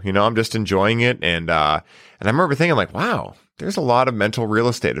peaceful, you know, I'm just enjoying it. And I remember thinking like, wow, there's a lot of mental real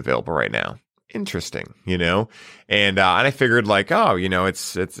estate available right now. Interesting, you know? And I figured like, oh, you know,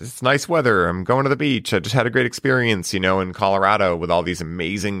 it's nice weather. I'm going to the beach. I just had a great experience, you know, in Colorado with all these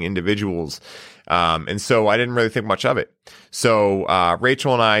amazing individuals. And so I didn't really think much of it. So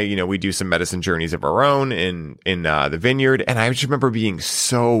Rachel and I, we do some medicine journeys of our own in the vineyard, and I just remember being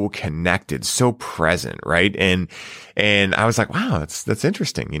so connected, so present, right? And I was like, wow, that's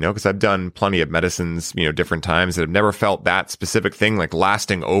interesting, because I've done plenty of medicines, different times that have never felt that specific thing like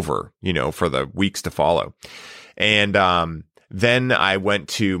lasting over, for the weeks to follow. And then I went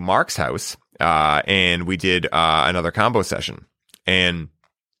to Mark's house, and we did another combo session. And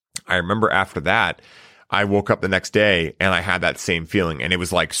I remember after that, I woke up the next day and I had that same feeling, and it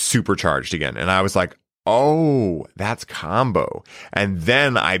was like supercharged again. And I was like, oh, that's combo. And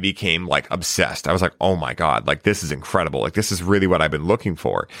then I became like obsessed. I was like, oh my God, like this is incredible. Like this is really what I've been looking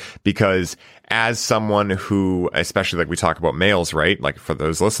for. Because as someone who, especially like we talk about males, right? Like for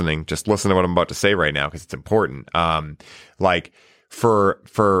those listening, just listen to what I'm about to say right now because it's important. Like for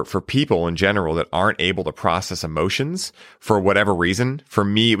people in general that aren't able to process emotions for whatever reason, for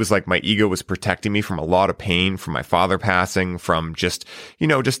me, it was like my ego was protecting me from a lot of pain, from my father passing, from just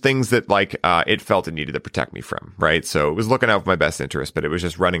things that like, it felt it needed to protect me from, right? So it was looking out for my best interest, but it was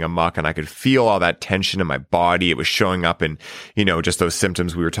just running amok, and I could feel all that tension in my body. It was showing up in, just those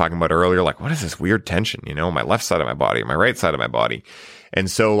symptoms we were talking about earlier. Like, what is this weird tension, my left side of my body, my right side of my body.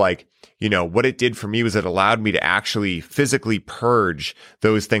 And so like, what it did for me was it allowed me to actually physically purge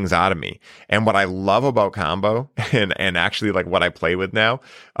those things out of me. And what I love about combo and actually like what I play with now,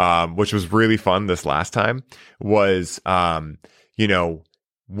 which was really fun this last time, was,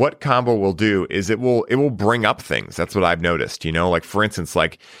 what combo will do is it will bring up things. That's what I've noticed, like for instance,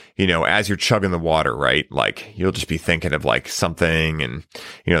 like, as you're chugging the water, right? Like you'll just be thinking of like something, and,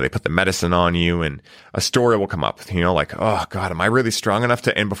 they put the medicine on you and a story will come up, like, oh God, am I really strong enough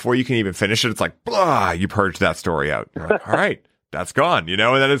to, and before you can even finish it, it's like, blah, you purge that story out. You're like, all right. That's gone, and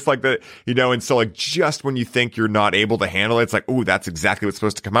then it's like and so like just when you think you're not able to handle it, it's like, ooh, that's exactly what's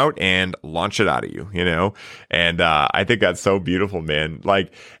supposed to come out and launch it out of you, and I think that's so beautiful, man.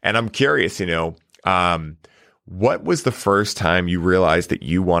 Like, and I'm curious, what was the first time you realized that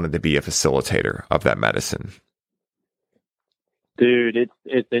you wanted to be a facilitator of that medicine? Dude,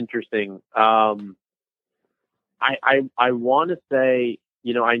 it's interesting. I want to say,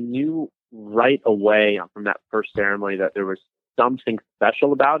 I knew right away from that first ceremony that there was something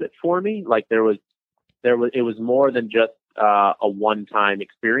special about it for me. Like it was more than just a one-time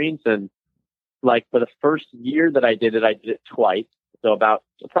experience. And like for the first year that I did it twice. So about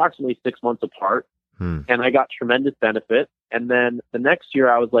approximately 6 months apart. And I got tremendous benefit. And then the next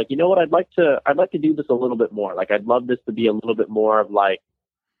year I was like, you know what, I'd like to do this a little bit more. Like I'd love this to be a little bit more of like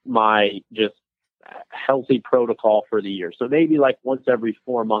my just healthy protocol for the year. So maybe like once every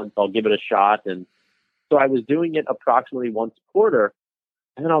 4 months, I'll give it a shot. And so I was doing it approximately once a quarter.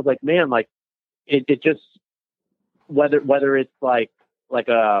 And then I was like, man, like it just, whether it's like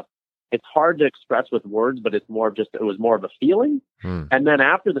it's hard to express with words, but it was more of a feeling. And then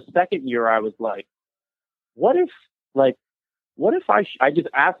after the second year, I was like, what if I just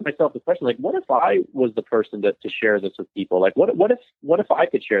asked myself the question, like, what if I was the person to share this with people? Like, what if I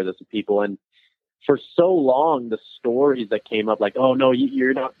could share this with people? And for so long, the stories that came up, like, oh no,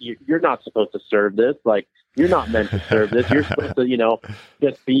 you're not supposed to serve this. Like, you're not meant to serve this. You're supposed to,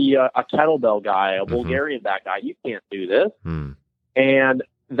 just be a kettlebell guy, a Bulgarian back guy. You can't do this. And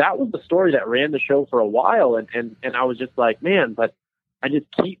that was the story that ran the show for a while. And I was just like, man, but I just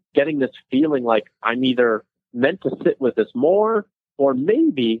keep getting this feeling like I'm either meant to sit with this more, or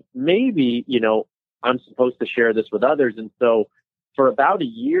maybe, I'm supposed to share this with others. And so for about a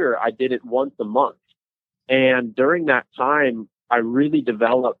year, I did it once a month. And during that time, I really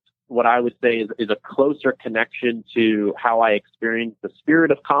developed what I would say is a closer connection to how I experienced the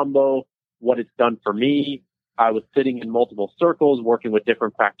spirit of combo, what it's done for me. I was sitting in multiple circles, working with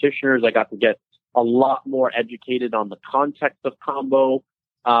different practitioners. I got to get a lot more educated on the context of combo.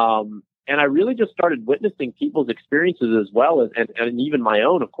 And I really just started witnessing people's experiences as well, and even my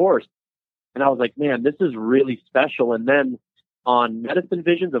own, of course. And I was like, man, this is really special. And then on medicine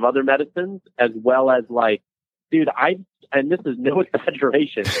visions of other medicines, as well as like, dude, and this is no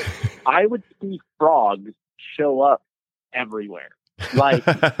exaggeration, I would see frogs show up everywhere. Like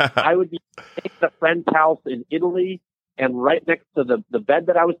I would be staying at a friend's house in Italy, and right next to the bed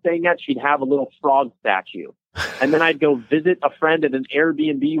that I was staying at, she'd have a little frog statue. And then I'd go visit a friend at an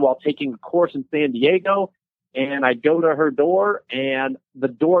Airbnb while taking a course in San Diego, and I'd go to her door, and the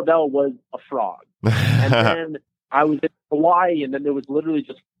doorbell was a frog. And then I was in Hawaii, and then there was literally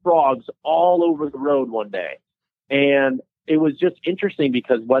just frogs all over the road one day. And it was just interesting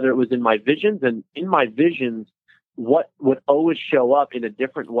because whether it was in my visions, and in my visions, what would always show up in a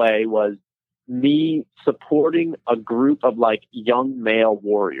different way was me supporting a group of like young male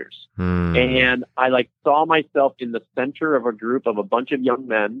warriors. And I like saw myself in the center of a group of a bunch of young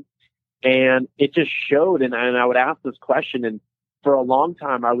men. And it just showed. And I would ask this question. And for a long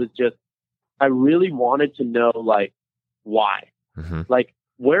time, I really wanted to know, like, why? Like,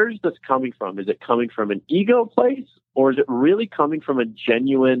 where's this coming from? Is it coming from an ego place, or is it really coming from a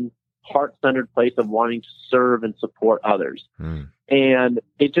genuine heart-centered place of wanting to serve and support others? And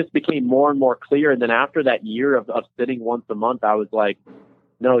it just became more and more clear. And then after that year of sitting once a month, I was like,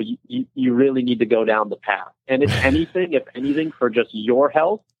 no, you really need to go down the path. And if anything, for just your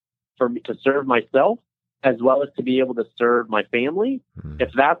health, for me to serve myself, as well as to be able to serve my family, if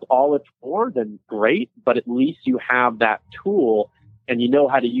that's all it's for, then great. But at least you have that tool and you know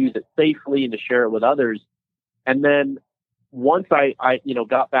how to use it safely and to share it with others. And then once I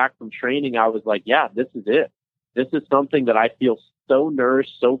got back from training, I was like, yeah, this is it. This is something that I feel so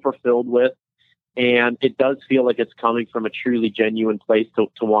nourished, so fulfilled with. And it does feel like it's coming from a truly genuine place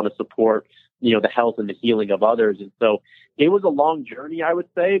to want to support, the health and the healing of others. And so it was a long journey, I would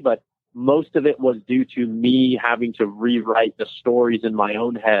say, but most of it was due to me having to rewrite the stories in my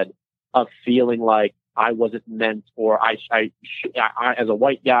own head of feeling like I wasn't meant, or I as a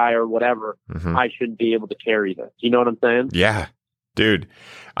white guy or whatever, I shouldn't be able to carry this. You know what I'm saying? Yeah. Dude,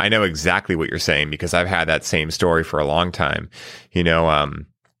 I know exactly what you're saying because I've had that same story for a long time.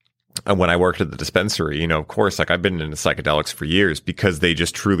 When I worked at the dispensary, of course, like I've been into psychedelics for years because they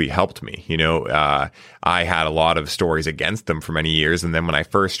just truly helped me. I had a lot of stories against them for many years. And then when I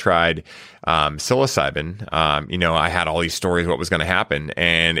first tried psilocybin, I had all these stories what was going to happen.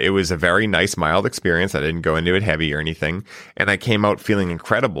 And it was a very nice, mild experience. I didn't go into it heavy or anything. And I came out feeling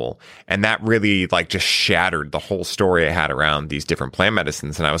incredible. And that really like just shattered the whole story I had around these different plant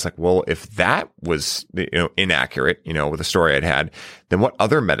medicines. And I was like, well, if that was, inaccurate, with the story I'd had, then what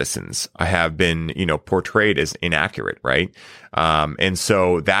other medicines I have been, portrayed as inaccurate, right? And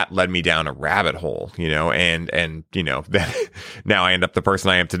so that led me down a rabbit hole, and then now I end up the person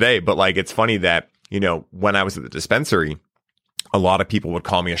I am today. But like, it's funny that, when I was at the dispensary, a lot of people would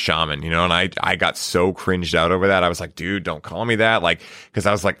call me a shaman, and I got so cringed out over that. I was like, dude, don't call me that. Like, cause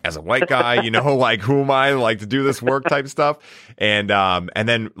I was like, as a white guy, like who am I like to do this work type stuff? And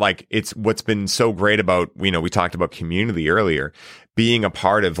then like, it's what's been so great about, we talked about community earlier, being a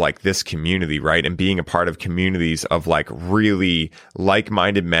part of like this community, right? And being a part of communities of like really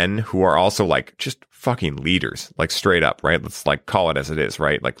like-minded men who are also like just fucking leaders, like straight up, right? Let's like call it as it is,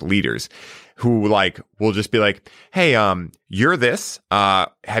 right? Like leaders who like will just be like, hey, you're this.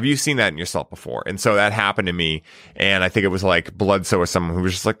 Have you seen that in yourself before? And so that happened to me. And I think it was like Bloodso or someone who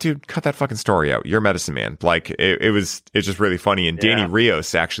was just like, dude, cut that fucking story out. You're a medicine man. Like it's just really funny. And Danny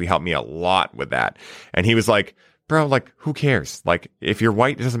Rios actually helped me a lot with that. And he was like, bro, like, who cares? Like, if you're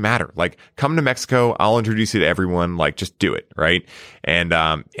white, it doesn't matter. Like, come to Mexico. I'll introduce you to everyone. Like, just do it. Right. And,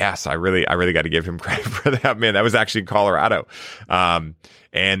 yes, I really got to give him credit for that, man. That was actually in Colorado. And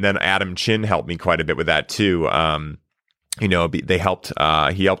then Adam Chin helped me quite a bit with that too. They helped,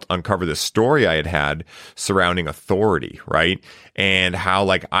 he helped uncover the story I had surrounding authority, right? And how,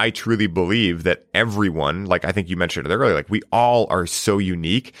 like, I truly believe that everyone, like, I think you mentioned it earlier, like, we all are so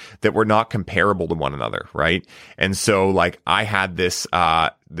unique that we're not comparable to one another, right? And so, like, I had this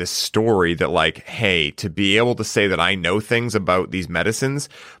story that, like, hey, to be able to say that I know things about these medicines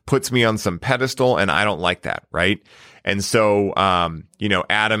puts me on some pedestal, and I don't like that, right? And so,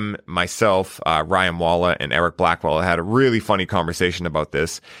 Adam, myself, Ryan Walla, and Eric Blackwell had a really funny conversation about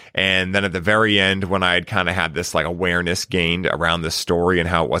this. And then at the very end, when I had kind of had this like awareness gained around this story and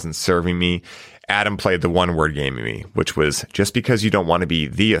how it wasn't serving me, Adam played the one word game in me, which was, just because you don't want to be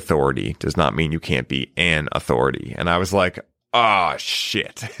the authority does not mean you can't be an authority. And I was like, oh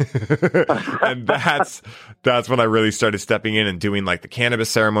shit. And that's when I really started stepping in and doing like the cannabis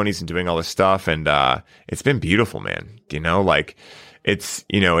ceremonies and doing all this stuff. And it's been beautiful, man. Like it's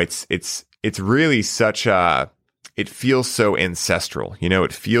really such it feels so ancestral.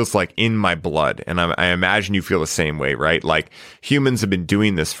 It feels like in my blood. And I imagine you feel the same way, right? Like humans have been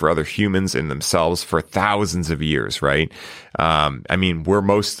doing this for other humans and themselves for thousands of years, right? We're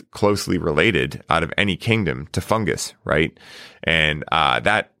most closely related out of any kingdom to fungus, right? And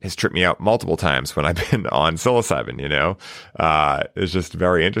that has tripped me out multiple times when I've been on psilocybin, it's just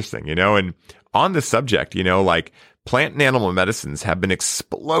very interesting, and on the subject, like plant and animal medicines have been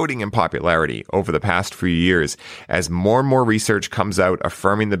exploding in popularity over the past few years as more and more research comes out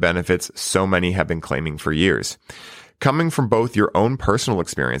affirming the benefits so many have been claiming for years. Coming from both your own personal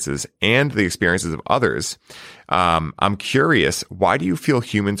experiences and the experiences of others, I'm curious, why do you feel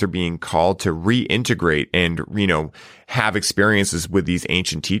humans are being called to reintegrate and, have experiences with these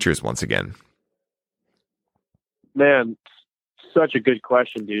ancient teachers once again? Man, such a good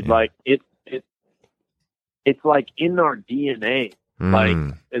question, dude. Yeah. Like it's like in our DNA. Like,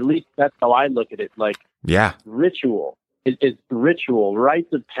 at least that's how I look at it. Like, ritual is ritual,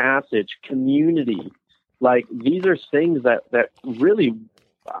 rites of passage, community. Like, these are things that really,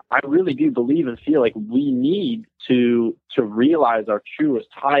 I really do believe and feel like we need to realize our truest,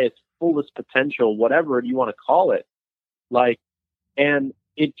 highest, fullest potential, whatever you want to call it. Like, and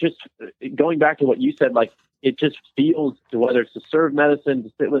it just, going back to what you said, like, it just feels, whether it's to serve medicine,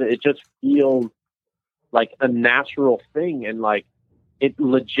 to sit with it, it just feels like a natural thing. And like, it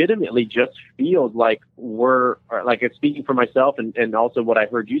legitimately just feels like we're, like, it's speaking for myself and also what I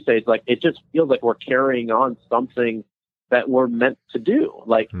heard you say, is like, it just feels like we're carrying on something that we're meant to do.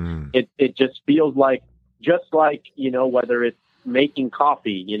 Like, it just feels like, just like, you know, whether it's making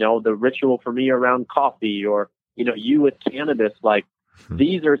coffee, you know, the ritual for me around coffee, or, you know, you with cannabis, like,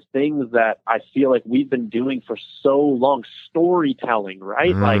 these are things that I feel like we've been doing for so long. Storytelling,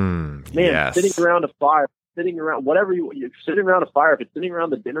 right? Like, man, sitting around a fire, sitting around, whatever you're sitting around a fire, if it's sitting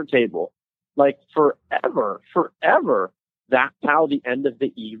around the dinner table, like, forever, that's how the end of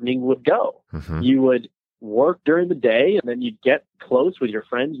the evening would go. You would work during the day, and then you'd get close with your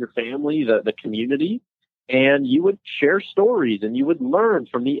friends, your family, the community, and you would share stories, and you would learn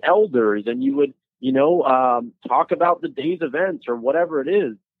from the elders, and you would, you know, talk about the day's events or whatever it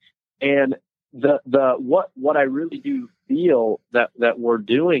is. And what I really do feel that we're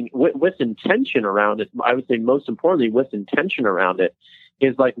doing with intention around it, I would say most importantly with intention around it,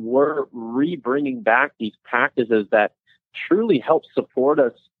 is like, we're bringing back these practices that truly help support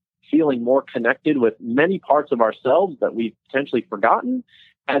us feeling more connected with many parts of ourselves that we've potentially forgotten,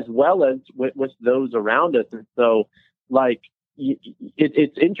 as well as with those around us. And so, like,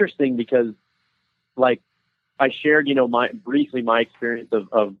 it's interesting because, like, I shared, you know, my experience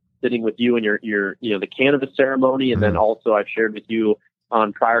of sitting with you and your, you know, the cannabis ceremony. And then also I've shared with you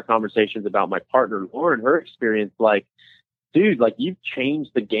on prior conversations about my partner, Lauren, her experience. Like, dude, like, you've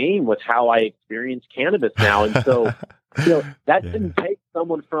changed the game with how I experience cannabis now. And so, you know, that didn't take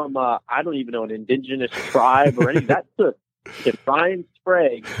someone from, I don't even know, an indigenous tribe or anything. That took Ryan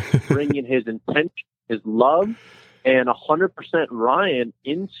Sprague bringing his intention, his love, and 100% Ryan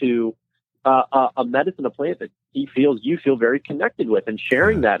into a medicine, a plant that you feel very connected with, and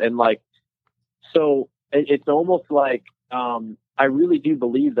sharing that. And like, so it's almost like, I really do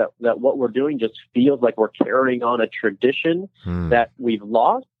believe that what we're doing just feels like we're carrying on a tradition that we've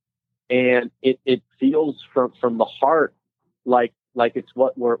lost. And it feels from the heart, like it's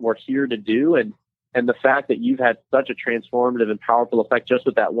what we're here to do. And the fact that you've had such a transformative and powerful effect just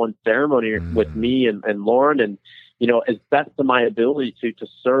with that one ceremony with me and Lauren, and, you know, as best of my ability to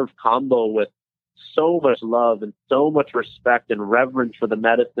serve combo with so much love and so much respect and reverence for the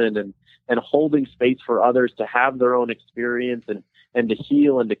medicine, and holding space for others to have their own experience and to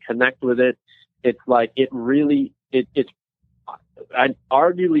heal and to connect with it. It's like, it really, I'd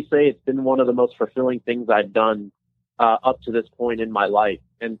arguably say it's been one of the most fulfilling things I've done up to this point in my life.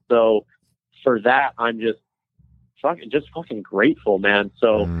 And so for that, I'm just fucking grateful, man.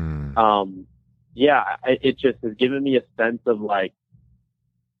 So, it just has given me a sense of like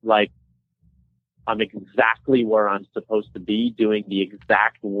I'm exactly where I'm supposed to be, doing the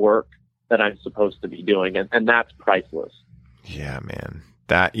exact work that I'm supposed to be doing. And that's priceless. Yeah, man.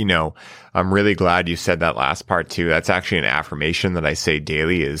 That, you know, I'm really glad you said that last part too. That's actually an affirmation that I say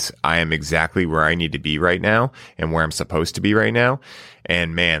daily, is I am exactly where I need to be right now and where I'm supposed to be right now.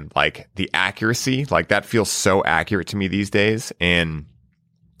 And man, like, the accuracy, like, that feels so accurate to me these days. And,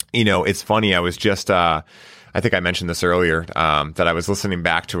 you know, it's funny. I was just, I think I mentioned this earlier, that I was listening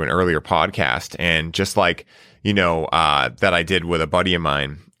back to an earlier podcast, and just like, you know, that I did with a buddy of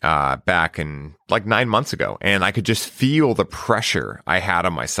mine, back in like 9 months ago. And I could just feel the pressure I had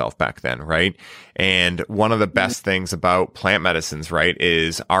on myself back then. Right. And one of the best things about plant medicines, right,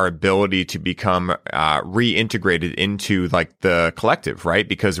 is our ability to become, reintegrated into like the collective, right?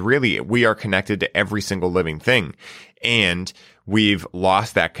 Because really we are connected to every single living thing. And we've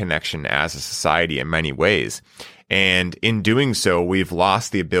lost that connection as a society in many ways. And in doing so, we've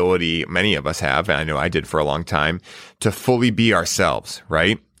lost the ability, many of us have, and I know I did for a long time, to fully be ourselves,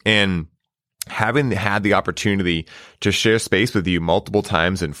 right? And having had the opportunity to share space with you multiple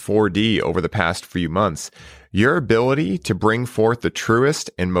times in 4D over the past few months, your ability to bring forth the truest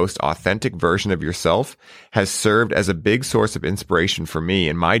and most authentic version of yourself has served as a big source of inspiration for me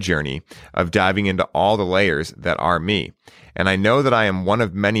in my journey of diving into all the layers that are me. And I know that I am one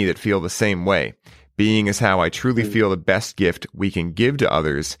of many that feel the same way. Being is how I truly feel the best gift we can give to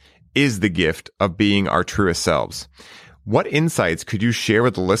others is the gift of being our truest selves. What insights could you share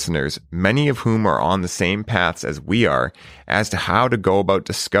with the listeners, many of whom are on the same paths as we are, as to how to go about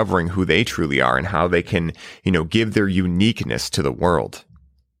discovering who they truly are and how they can, give their uniqueness to the world?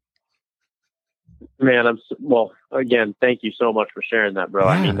 Man, again, thank you so much for sharing that, bro. Yeah.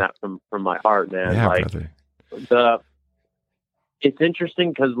 I mean that from my heart, man. Yeah, like brother. It's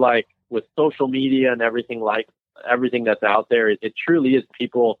interesting because like with social media and everything that's out there, it truly is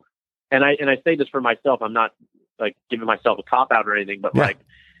people. And I say this for myself. I'm not like giving myself a cop out or anything, but like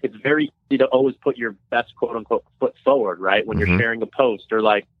it's very easy to always put your best quote unquote foot forward, right? When you're sharing a post or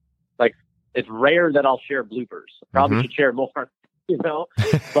like it's rare that I'll share bloopers. Probably should share more,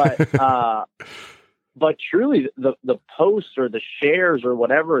 but truly the posts or the shares or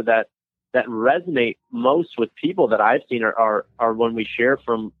whatever that resonate most with people that I've seen are when we share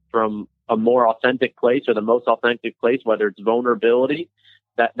from a more authentic place or the most authentic place, whether it's vulnerability,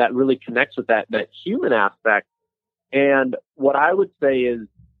 that really connects with that human aspect. And what I would say is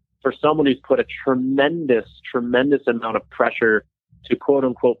for someone who's put a tremendous amount of pressure to quote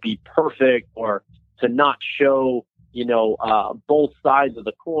unquote be perfect or to not show, both sides of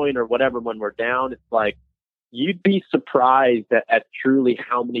the coin or whatever when we're down, it's like, you'd be surprised at truly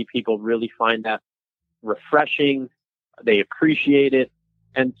how many people really find that refreshing. They appreciate it.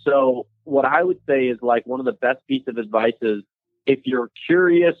 And so what I would say is like one of the best pieces of advice is if you're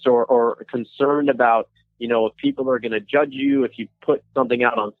curious or concerned about, if people are going to judge you, if you put something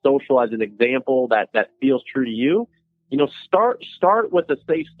out on social as an example that feels true to you, start with a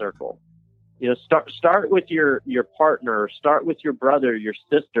safe circle. Start with your partner, start with your brother, your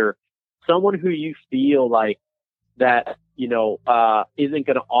sister, someone who you feel like that, isn't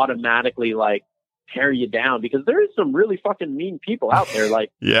going to automatically like tear you down, because there is some really fucking mean people out there.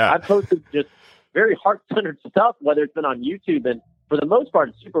 Like, yeah, I've posted just very heart-centered stuff, whether it's been on YouTube, and for the most part,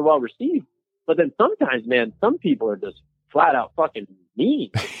 it's super well received. But then sometimes, man, some people are just flat out fucking mean.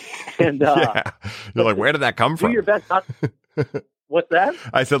 And you're like, where did that come from? Do your best not. What's that?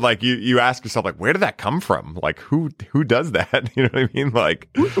 I said, like, you ask yourself, like, where did that come from? Like, who does that? You know what I mean? Like,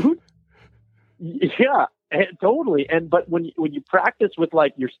 yeah, totally. But when you practice with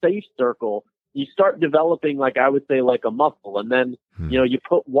like your safe circle, you start developing, like I would say, like a muscle. And then you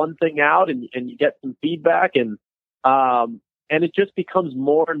put one thing out and you get some feedback, and it just becomes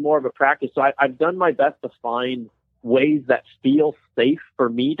more and more of a practice. So I've done my best to find ways that feel safe for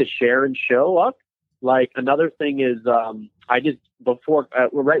me to share and show up. Like another thing is, I just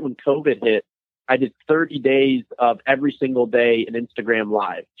right when COVID hit, I did 30 days of every single day an Instagram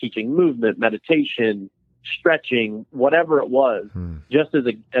live, teaching movement, meditation, stretching, whatever it was, just as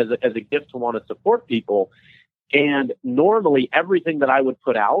a gift to want to support people. And normally everything that I would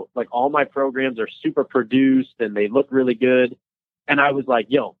put out, like all my programs are super produced and they look really good. And I was like,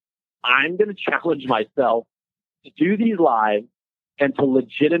 yo, I'm going to challenge myself to do these live and to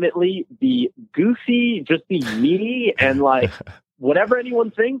legitimately be goofy, just be me, and like whatever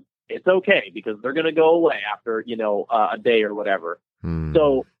anyone thinks, it's okay, because they're going to go away after, a day or whatever.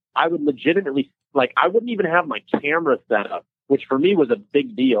 So I would legitimately, like, I wouldn't even have my camera set up, which for me was a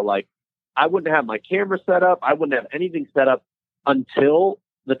big deal. Like, I wouldn't have my camera set up. I wouldn't have anything set up until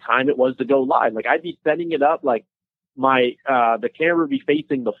the time it was to go live. Like, I'd be setting it up, like the camera would be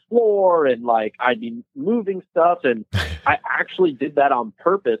facing the floor, and like I'd be moving stuff. And I actually did that on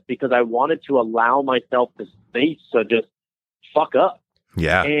purpose because I wanted to allow myself the space to just fuck up.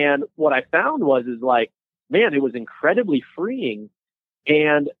 Yeah. And what I found is like, man, it was incredibly freeing,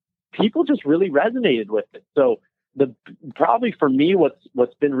 and people just really resonated with it. So probably for me,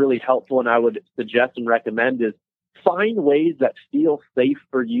 what's been really helpful, and I would suggest and recommend, is find ways that feel safe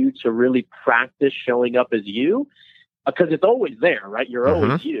for you to really practice showing up as you, because it's always there, right? You're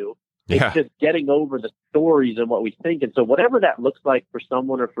always you. It's just getting over the stories and what we think. And so whatever that looks like for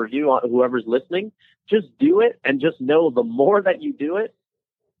someone or for you, whoever's listening, just do it, and just know the more that you do it,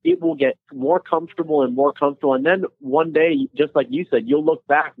 it will get more comfortable and more comfortable. And then one day, just like you said, you'll look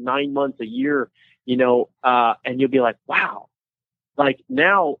back 9 months, a year, and you'll be like, wow, like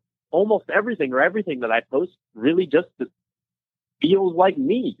now almost everything that I post really just feels like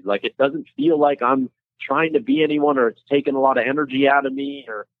me. Like, it doesn't feel like I'm trying to be anyone, or it's taking a lot of energy out of me,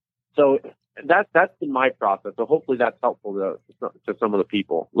 so that's been my process. So hopefully that's helpful to some of the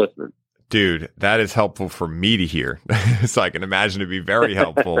people listening. Dude, that is helpful for me to hear. So I can imagine it'd be very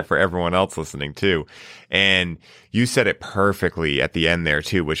helpful for everyone else listening too. And you said it perfectly at the end there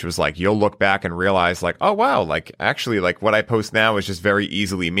too, which was like, you'll look back and realize like, oh wow, like actually like what I post now is just very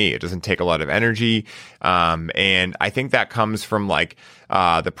easily me. It doesn't take a lot of energy. And I think that comes from like,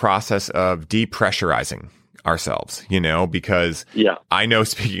 the process of depressurizing ourselves, because I know,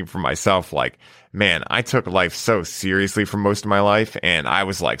 speaking for myself, like, man, I took life so seriously for most of my life, and I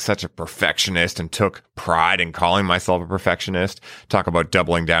was like such a perfectionist and took pride in calling myself a perfectionist. Talk about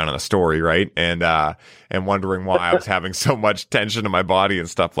doubling down on a story, right? And wondering why I was having so much tension in my body and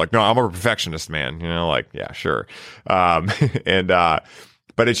stuff. Like, no, I'm a perfectionist, man. Like, yeah, sure.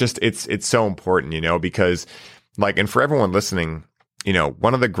 But it's so important, because like, and for everyone listening,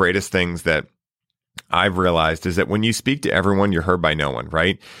 one of the greatest things that I've realized is that when you speak to everyone, you're heard by no one,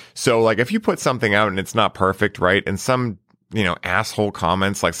 right? So like, if you put something out and it's not perfect, right? And some, asshole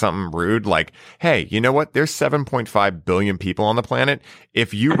comments, like something rude, like, hey, you know what? There's 7.5 billion people on the planet.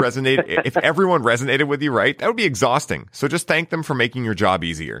 If if everyone resonated with you, right? That would be exhausting. So just thank them for making your job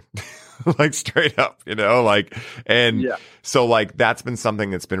easier. Like, straight up, so like, that's been something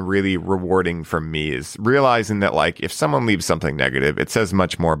that's been really rewarding for me, is realizing that like, if someone leaves something negative, it says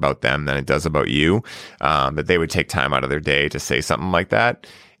much more about them than it does about you, that they would take time out of their day to say something like that.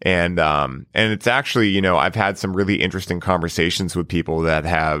 And it's actually, I've had some really interesting conversations with people that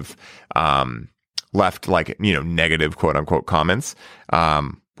have, left like, negative quote unquote comments,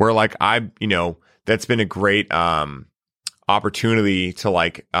 where like, that's been a great, opportunity to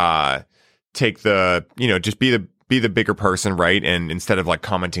like, take the, just be the bigger person, right? And instead of like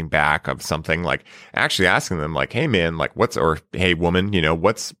commenting back of something, like actually asking them like, hey man, like or hey woman,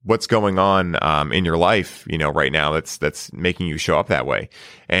 what's going on in your life, right now that's making you show up that way.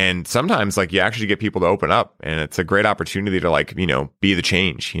 And sometimes like, you actually get people to open up, and it's a great opportunity to like, be the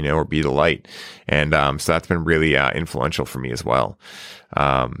change, or be the light. And so that's been really influential for me as well.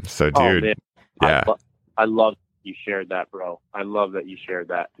 So dude, yeah. I love you shared that, bro. I love that you shared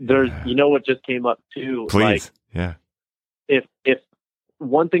that. There's, what just came up too. Please. Like, yeah. If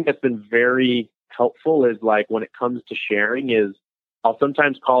one thing that's been very helpful is like, when it comes to sharing, is I'll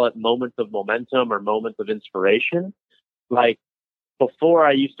sometimes call it moments of momentum or moments of inspiration. Like, before,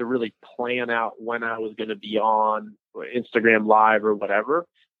 I used to really plan out when I was going to be on Instagram Live or whatever.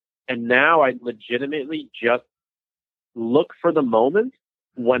 And now I legitimately just look for the moment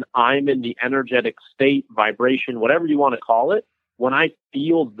when I'm in the energetic state, vibration, whatever you want to call it, when I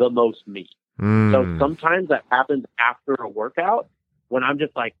feel the most me. So sometimes that happens after a workout, when I'm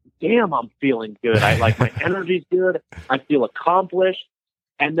just like, damn, I'm feeling good. I like, my energy's good. I feel accomplished.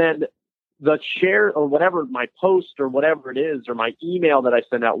 And then the share or whatever, my post or whatever it is, or my email that I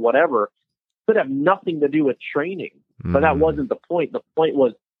send out, whatever, could have nothing to do with training. But that wasn't the point. The point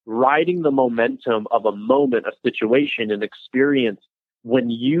was riding the momentum of a moment, a situation, an experience, when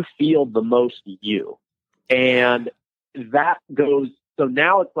you feel the most you. And that goes, so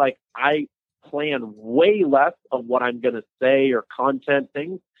now it's like, I plan way less of what I'm going to say or content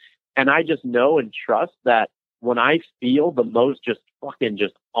things. And I just know and trust that when I feel the most just fucking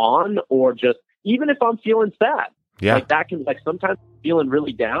just on, or just, even if I'm feeling sad, like that can, like, sometimes I'm feeling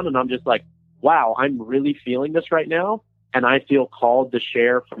really down and I'm just like, wow, I'm really feeling this right now. And I feel called to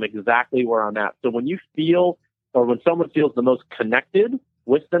share from exactly where I'm at. So when you feel, or when someone feels the most connected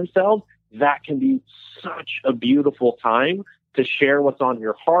with themselves, that can be such a beautiful time to share what's on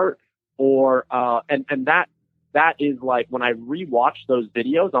your heart. Or, and that is like, when I rewatch those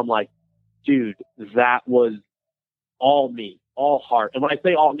videos, I'm like, dude, that was all me, all heart. And when I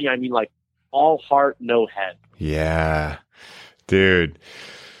say all me, I mean like all heart, no head. Yeah, dude.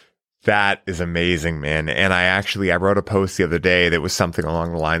 That is amazing, man. And I wrote a post the other day that was something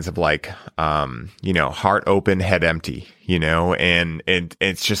along the lines of like, heart open, head empty, and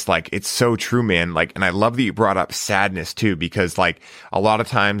it's just like, it's so true, man. Like, and I love that you brought up sadness too, because like, a lot of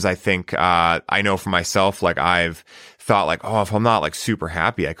times I think, I know for myself, like, I've thought like, oh, if I'm not like super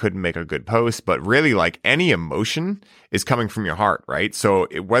happy, I couldn't make a good post. But really, like, any emotion is coming from your heart, right? So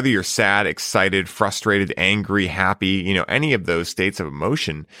whether you're sad, excited, frustrated, angry, happy, any of those states of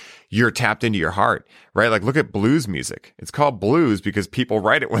emotion, you're tapped into your heart, right? Like, look at blues music. It's called blues because people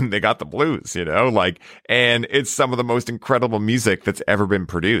write it when they got the blues, and it's some of the most incredible music that's ever been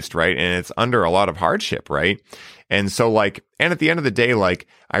produced, right? And it's under a lot of hardship, right? And so like, and at the end of the day, like,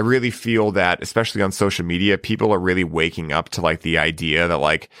 I really feel that, especially on social media, people are really waking up to like the idea that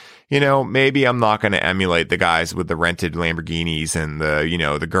like, maybe I'm not going to emulate the guys with the rented Lamborghinis and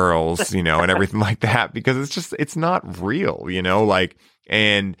the, the girls, and everything like that, because it's not real, like,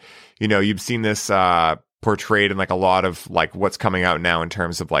 and, you've seen this, portrayed in like a lot of like what's coming out now in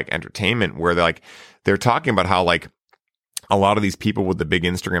terms of like entertainment, where they're talking about how like a lot of these people with the big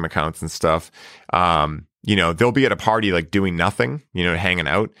Instagram accounts and stuff, they'll be at a party like doing nothing, hanging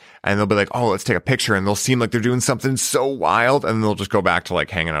out, and they'll be like, oh, let's take a picture, and they'll seem like they're doing something so wild, and they'll just go back to like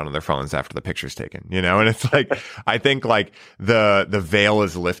hanging out on their phones after the picture's taken, and it's like, I think like the veil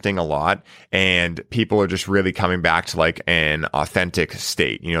is lifting a lot, and people are just really coming back to like an authentic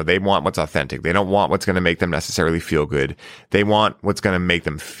state. They want what's authentic. They don't want what's going to make them necessarily feel good. They want what's going to make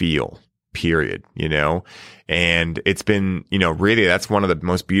them feel. Period, and it's been, really, that's one of the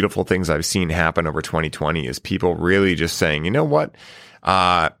most beautiful things I've seen happen over 2020 is people really just saying, you know what,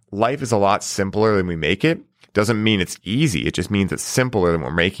 life is a lot simpler than we make it. Doesn't mean it's easy. It just means it's simpler than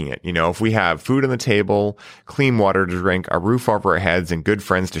we're making it. If we have food on the table, clean water to drink, a roof over our heads, and good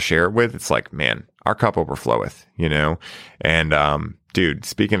friends to share it with, it's like, man, our cup overfloweth, and, dude,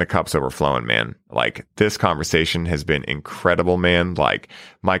 speaking of cups overflowing, man, like this conversation has been incredible, man. Like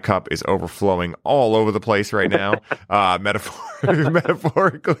my cup is overflowing all over the place right now,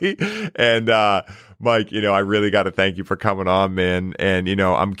 metaphorically. And, Mike, I really got to thank you for coming on, man. And,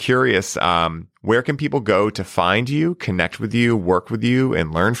 I'm curious, where can people go to find you, connect with you, work with you,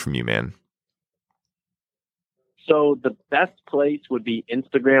 and learn from you, man? So the best place would be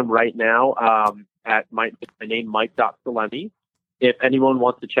Instagram right now, at my name, Mike.Salemi. If anyone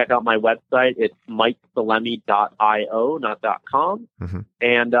wants to check out my website, it's MikeSalemi.io, not .com. Mm-hmm.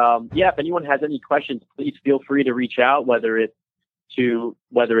 And if anyone has any questions, please feel free to reach out, whether it's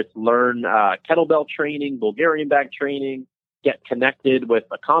learn kettlebell training, Bulgarian bag training, get connected with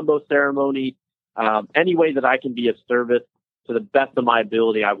a combo ceremony, any way that I can be of service to the best of my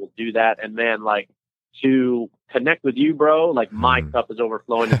ability, I will do that. And man, like to connect with you, bro, like my cup is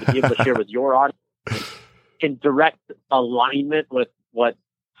overflowing, and to be able to share with your audience in direct alignment with what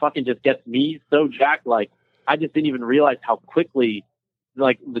fucking just gets me so jacked. Like I just didn't even realize how quickly,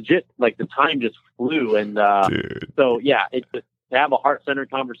 like legit, like the time just flew. And so yeah, to have a heart-centered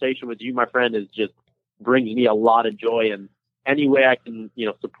conversation with you, my friend, is just brings me a lot of joy. And any way I can,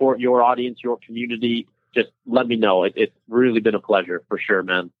 support your audience, your community, just let me know. It's really been a pleasure for sure,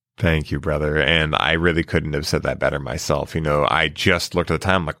 man. Thank you, brother. And I really couldn't have said that better myself. I just looked at the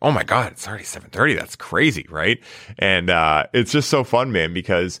time, like, oh my God, it's already 7:30. That's crazy, right? And it's just so fun, man,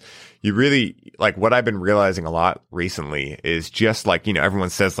 because you really, like, what I've been realizing a lot recently is just like,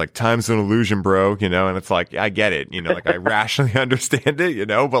 everyone says like time's an illusion, bro, and it's like, I get it, like I rationally understand it,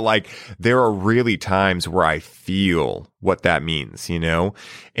 but like there are really times where I feel what that means,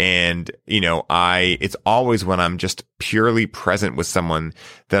 and, it's always when I'm just purely present with someone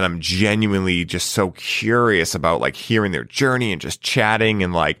that I'm genuinely just so curious about like hearing their journey and just chatting.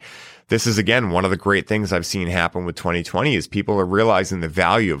 And like, this is, again, one of the great things I've seen happen with 2020 is people are realizing the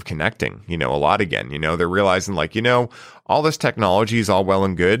value of connecting, a lot again. They're realizing like, all this technology is all well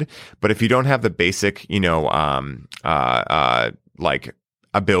and good, but if you don't have the basic, like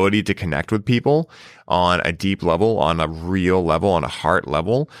ability to connect with people on a deep level, on a real level, on a heart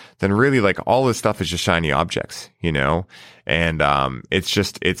level, then really like all this stuff is just shiny objects, and I'm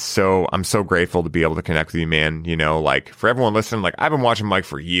so grateful to be able to connect with you, man. Like for everyone listening, like I've been watching Mike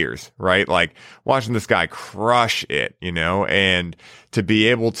for years, right? Like watching this guy crush it, and to be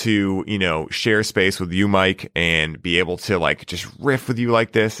able to, share space with you, Mike, and be able to like just riff with you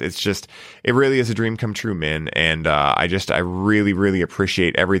like this, it really is a dream come true, man. And I really, really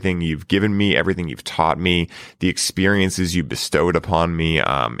appreciate everything you've given me, everything you've taught me, the experiences you bestowed upon me.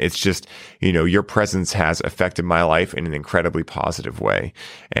 It's just, your presence has affected my life in an incredibly positive way.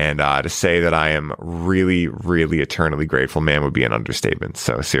 And to say that I am really, really eternally grateful, man, would be an understatement.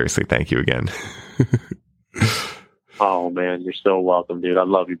 So seriously, thank you again. Oh man, you're so welcome, dude. I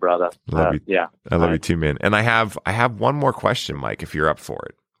love you, brother. Love you. Yeah, I love you too, man. And I have one more question, Mike, if you're up for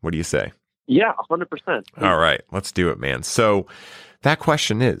it. What do you say? Yeah, 100%. All right, let's do it, man. So that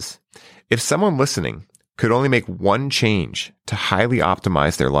question is, if someone listening could only make one change to highly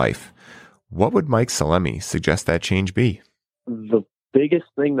optimize their life, what would Mike Salemi suggest that change be? The biggest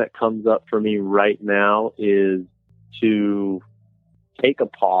thing that comes up for me right now is to take a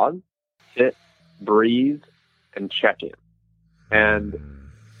pause, sit, breathe, and check in. And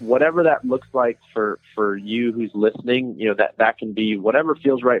whatever that looks like for you who's listening, that can be whatever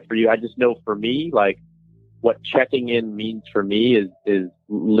feels right for you. I just know for me, like what checking in means for me is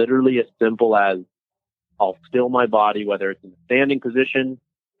literally as simple as I'll still my body, whether it's in a standing position,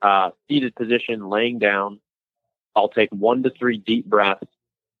 seated position, laying down. I'll take 1 to 3 deep breaths,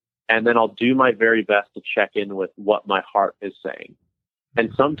 and then I'll do my very best to check in with what my heart is saying.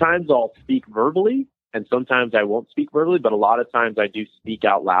 And sometimes I'll speak verbally, and sometimes I won't speak verbally, but a lot of times I do speak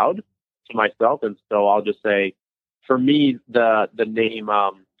out loud to myself. And so I'll just say, for me, the name,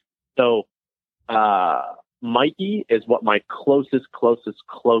 Mikey is what my closest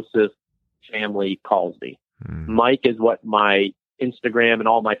family calls me. Mike is what my Instagram and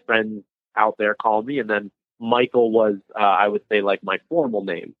all my friends out there call me. And then Michael was, I would say, like my formal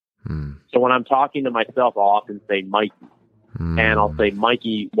name. So when I'm talking to myself, I'll often say Mikey. And I'll say,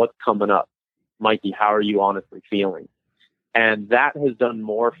 Mikey, what's coming up? Mikey, how are you honestly feeling? And that has done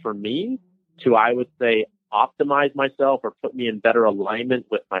more for me to, I would say, optimize myself or put me in better alignment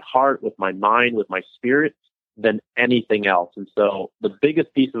with my heart, with my mind, with my spirit than anything else. And so the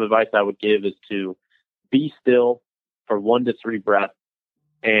biggest piece of advice I would give is to be still for 1 to 3 breaths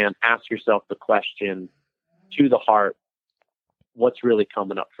and ask yourself the question to the heart, what's really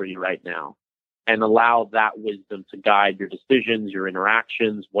coming up for you right now? And allow that wisdom to guide your decisions, your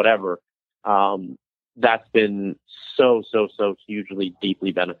interactions, whatever. That's been so hugely,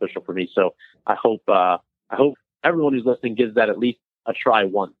 deeply beneficial for me. So I hope everyone who's listening gives that at least a try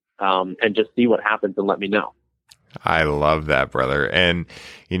once, and just see what happens and let me know. I love that, brother. And,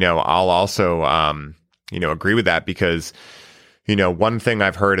 I'll also, agree with that because, one thing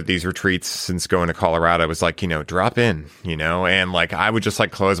I've heard at these retreats since going to Colorado was like, drop in, and like, I would just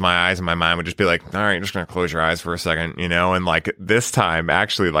like close my eyes and my mind would just be like, all right, you're just going to close your eyes for a second, and like this time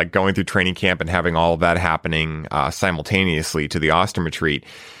actually like going through training camp and having all of that happening simultaneously to the Austin retreat,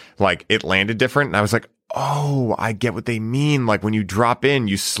 like it landed different. And I was like, oh, I get what they mean. Like when you drop in,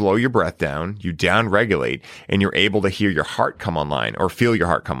 you slow your breath down, you down regulate, and you're able to hear your heart come online or feel your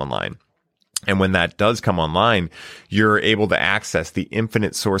heart come online. And when that does come online, you're able to access the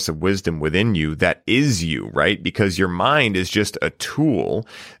infinite source of wisdom within you that is you, right? Because your mind is just a tool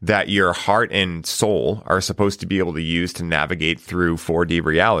that your heart and soul are supposed to be able to use to navigate through 4D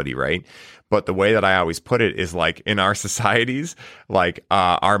reality, right? But the way that I always put it is like in our societies, like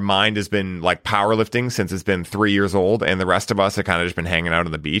our mind has been like powerlifting since it's been 3 years old, and the rest of us have kind of just been hanging out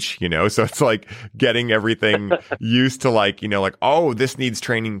on the beach, So it's like getting everything used to like, like, oh, this needs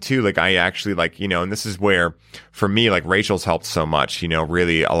training too. Like I actually like, and this is where for me, like Rachel's helped so much,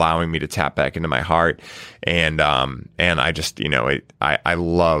 really allowing me to tap back into my heart. And I just, I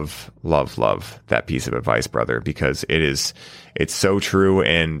love that piece of advice, brother, because it's so true.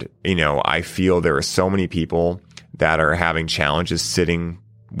 And, I feel there are so many people that are having challenges sitting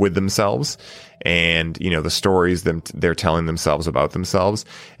with themselves and, the stories they're telling themselves about themselves.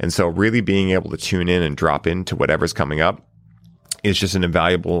 And so really being able to tune in and drop into whatever's coming up is just an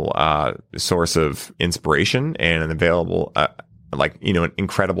invaluable source of inspiration and an available an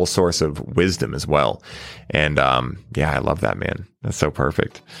incredible source of wisdom as well. And I love that, man. That's so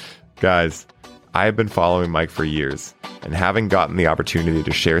perfect. Guys, I have been following Mike for years, and having gotten the opportunity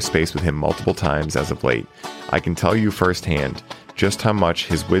to share space with him multiple times as of late, I can tell you firsthand just how much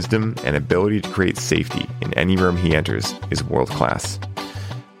his wisdom and ability to create safety in any room he enters is world class.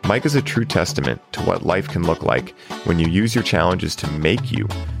 Mike is a true testament to what life can look like when you use your challenges to make you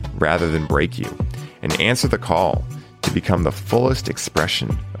rather than break you, and answer the call to become the fullest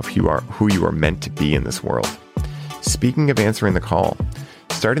expression of who you are meant to be in this world. Speaking of answering the call,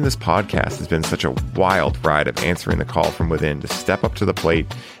 starting this podcast has been such a wild ride of answering the call from within to step up to the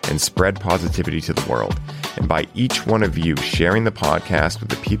plate and spread positivity to the world. And by each one of you sharing the podcast with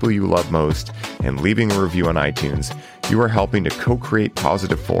the people you love most and leaving a review on iTunes, you are helping to co-create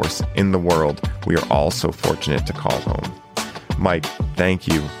positive force in the world we are all so fortunate to call home. Mike, thank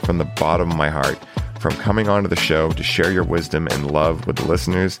you from the bottom of my heart from coming onto the show to share your wisdom and love with the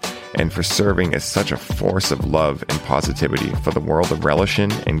listeners, and for serving as such a force of love and positivity for the world to relish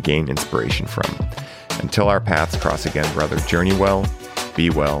in and gain inspiration from. Until our paths cross again, brother, journey well,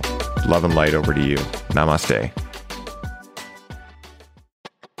 be well, love and light over to you. Namaste.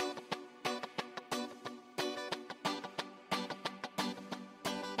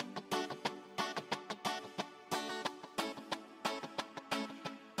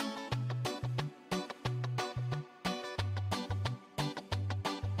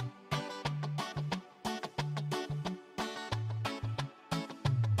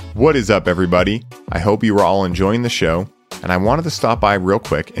 What is up, everybody? I hope you are all enjoying the show, and I wanted to stop by real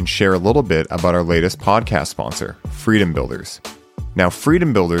quick and share a little bit about our latest podcast sponsor, Freedom Builders. Now,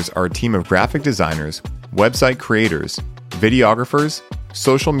 Freedom Builders are a team of graphic designers, website creators, videographers,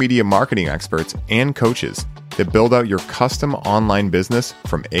 social media marketing experts, and coaches that build out your custom online business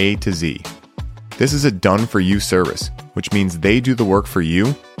from A to Z. This is a done-for-you service, which means they do the work for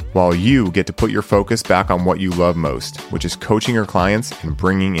you, while you get to put your focus back on what you love most, which is coaching your clients and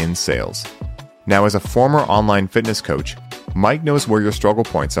bringing in sales. Now, as a former online fitness coach, Mike knows where your struggle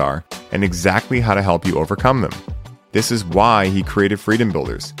points are and exactly how to help you overcome them. This is why he created Freedom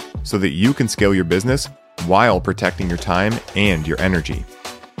Builders, so that you can scale your business while protecting your time and your energy.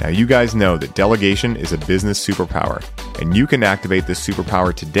 Now, you guys know that delegation is a business superpower, and you can activate this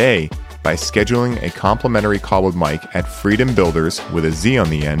superpower today by scheduling a complimentary call with Mike at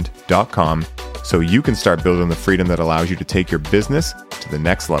freedombuilders.com so you can start building the freedom that allows you to take your business to the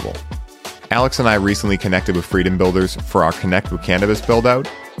next level. Alex and I recently connected with Freedom Builders for our Connect with Cannabis build-out,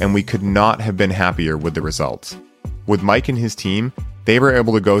 and we could not have been happier with the results. With Mike and his team, they were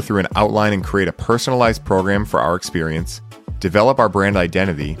able to go through an outline and create a personalized program for our experience, develop our brand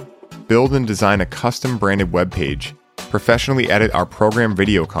identity, build and design a custom branded webpage, professionally edit our program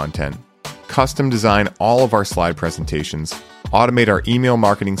video content, custom design all of our slide presentations, automate our email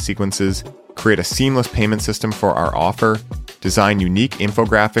marketing sequences, create a seamless payment system for our offer, design unique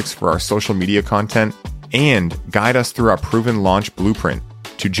infographics for our social media content, and guide us through our proven launch blueprint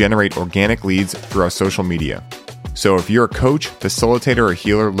to generate organic leads through our social media. So if you're a coach, facilitator, or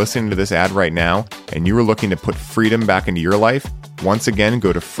healer listening to this ad right now, and you are looking to put freedom back into your life, once again,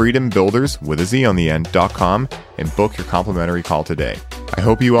 go to freedombuilders.com and book your complimentary call today. I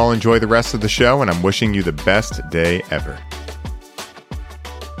hope you all enjoy the rest of the show, and I'm wishing you the best day ever.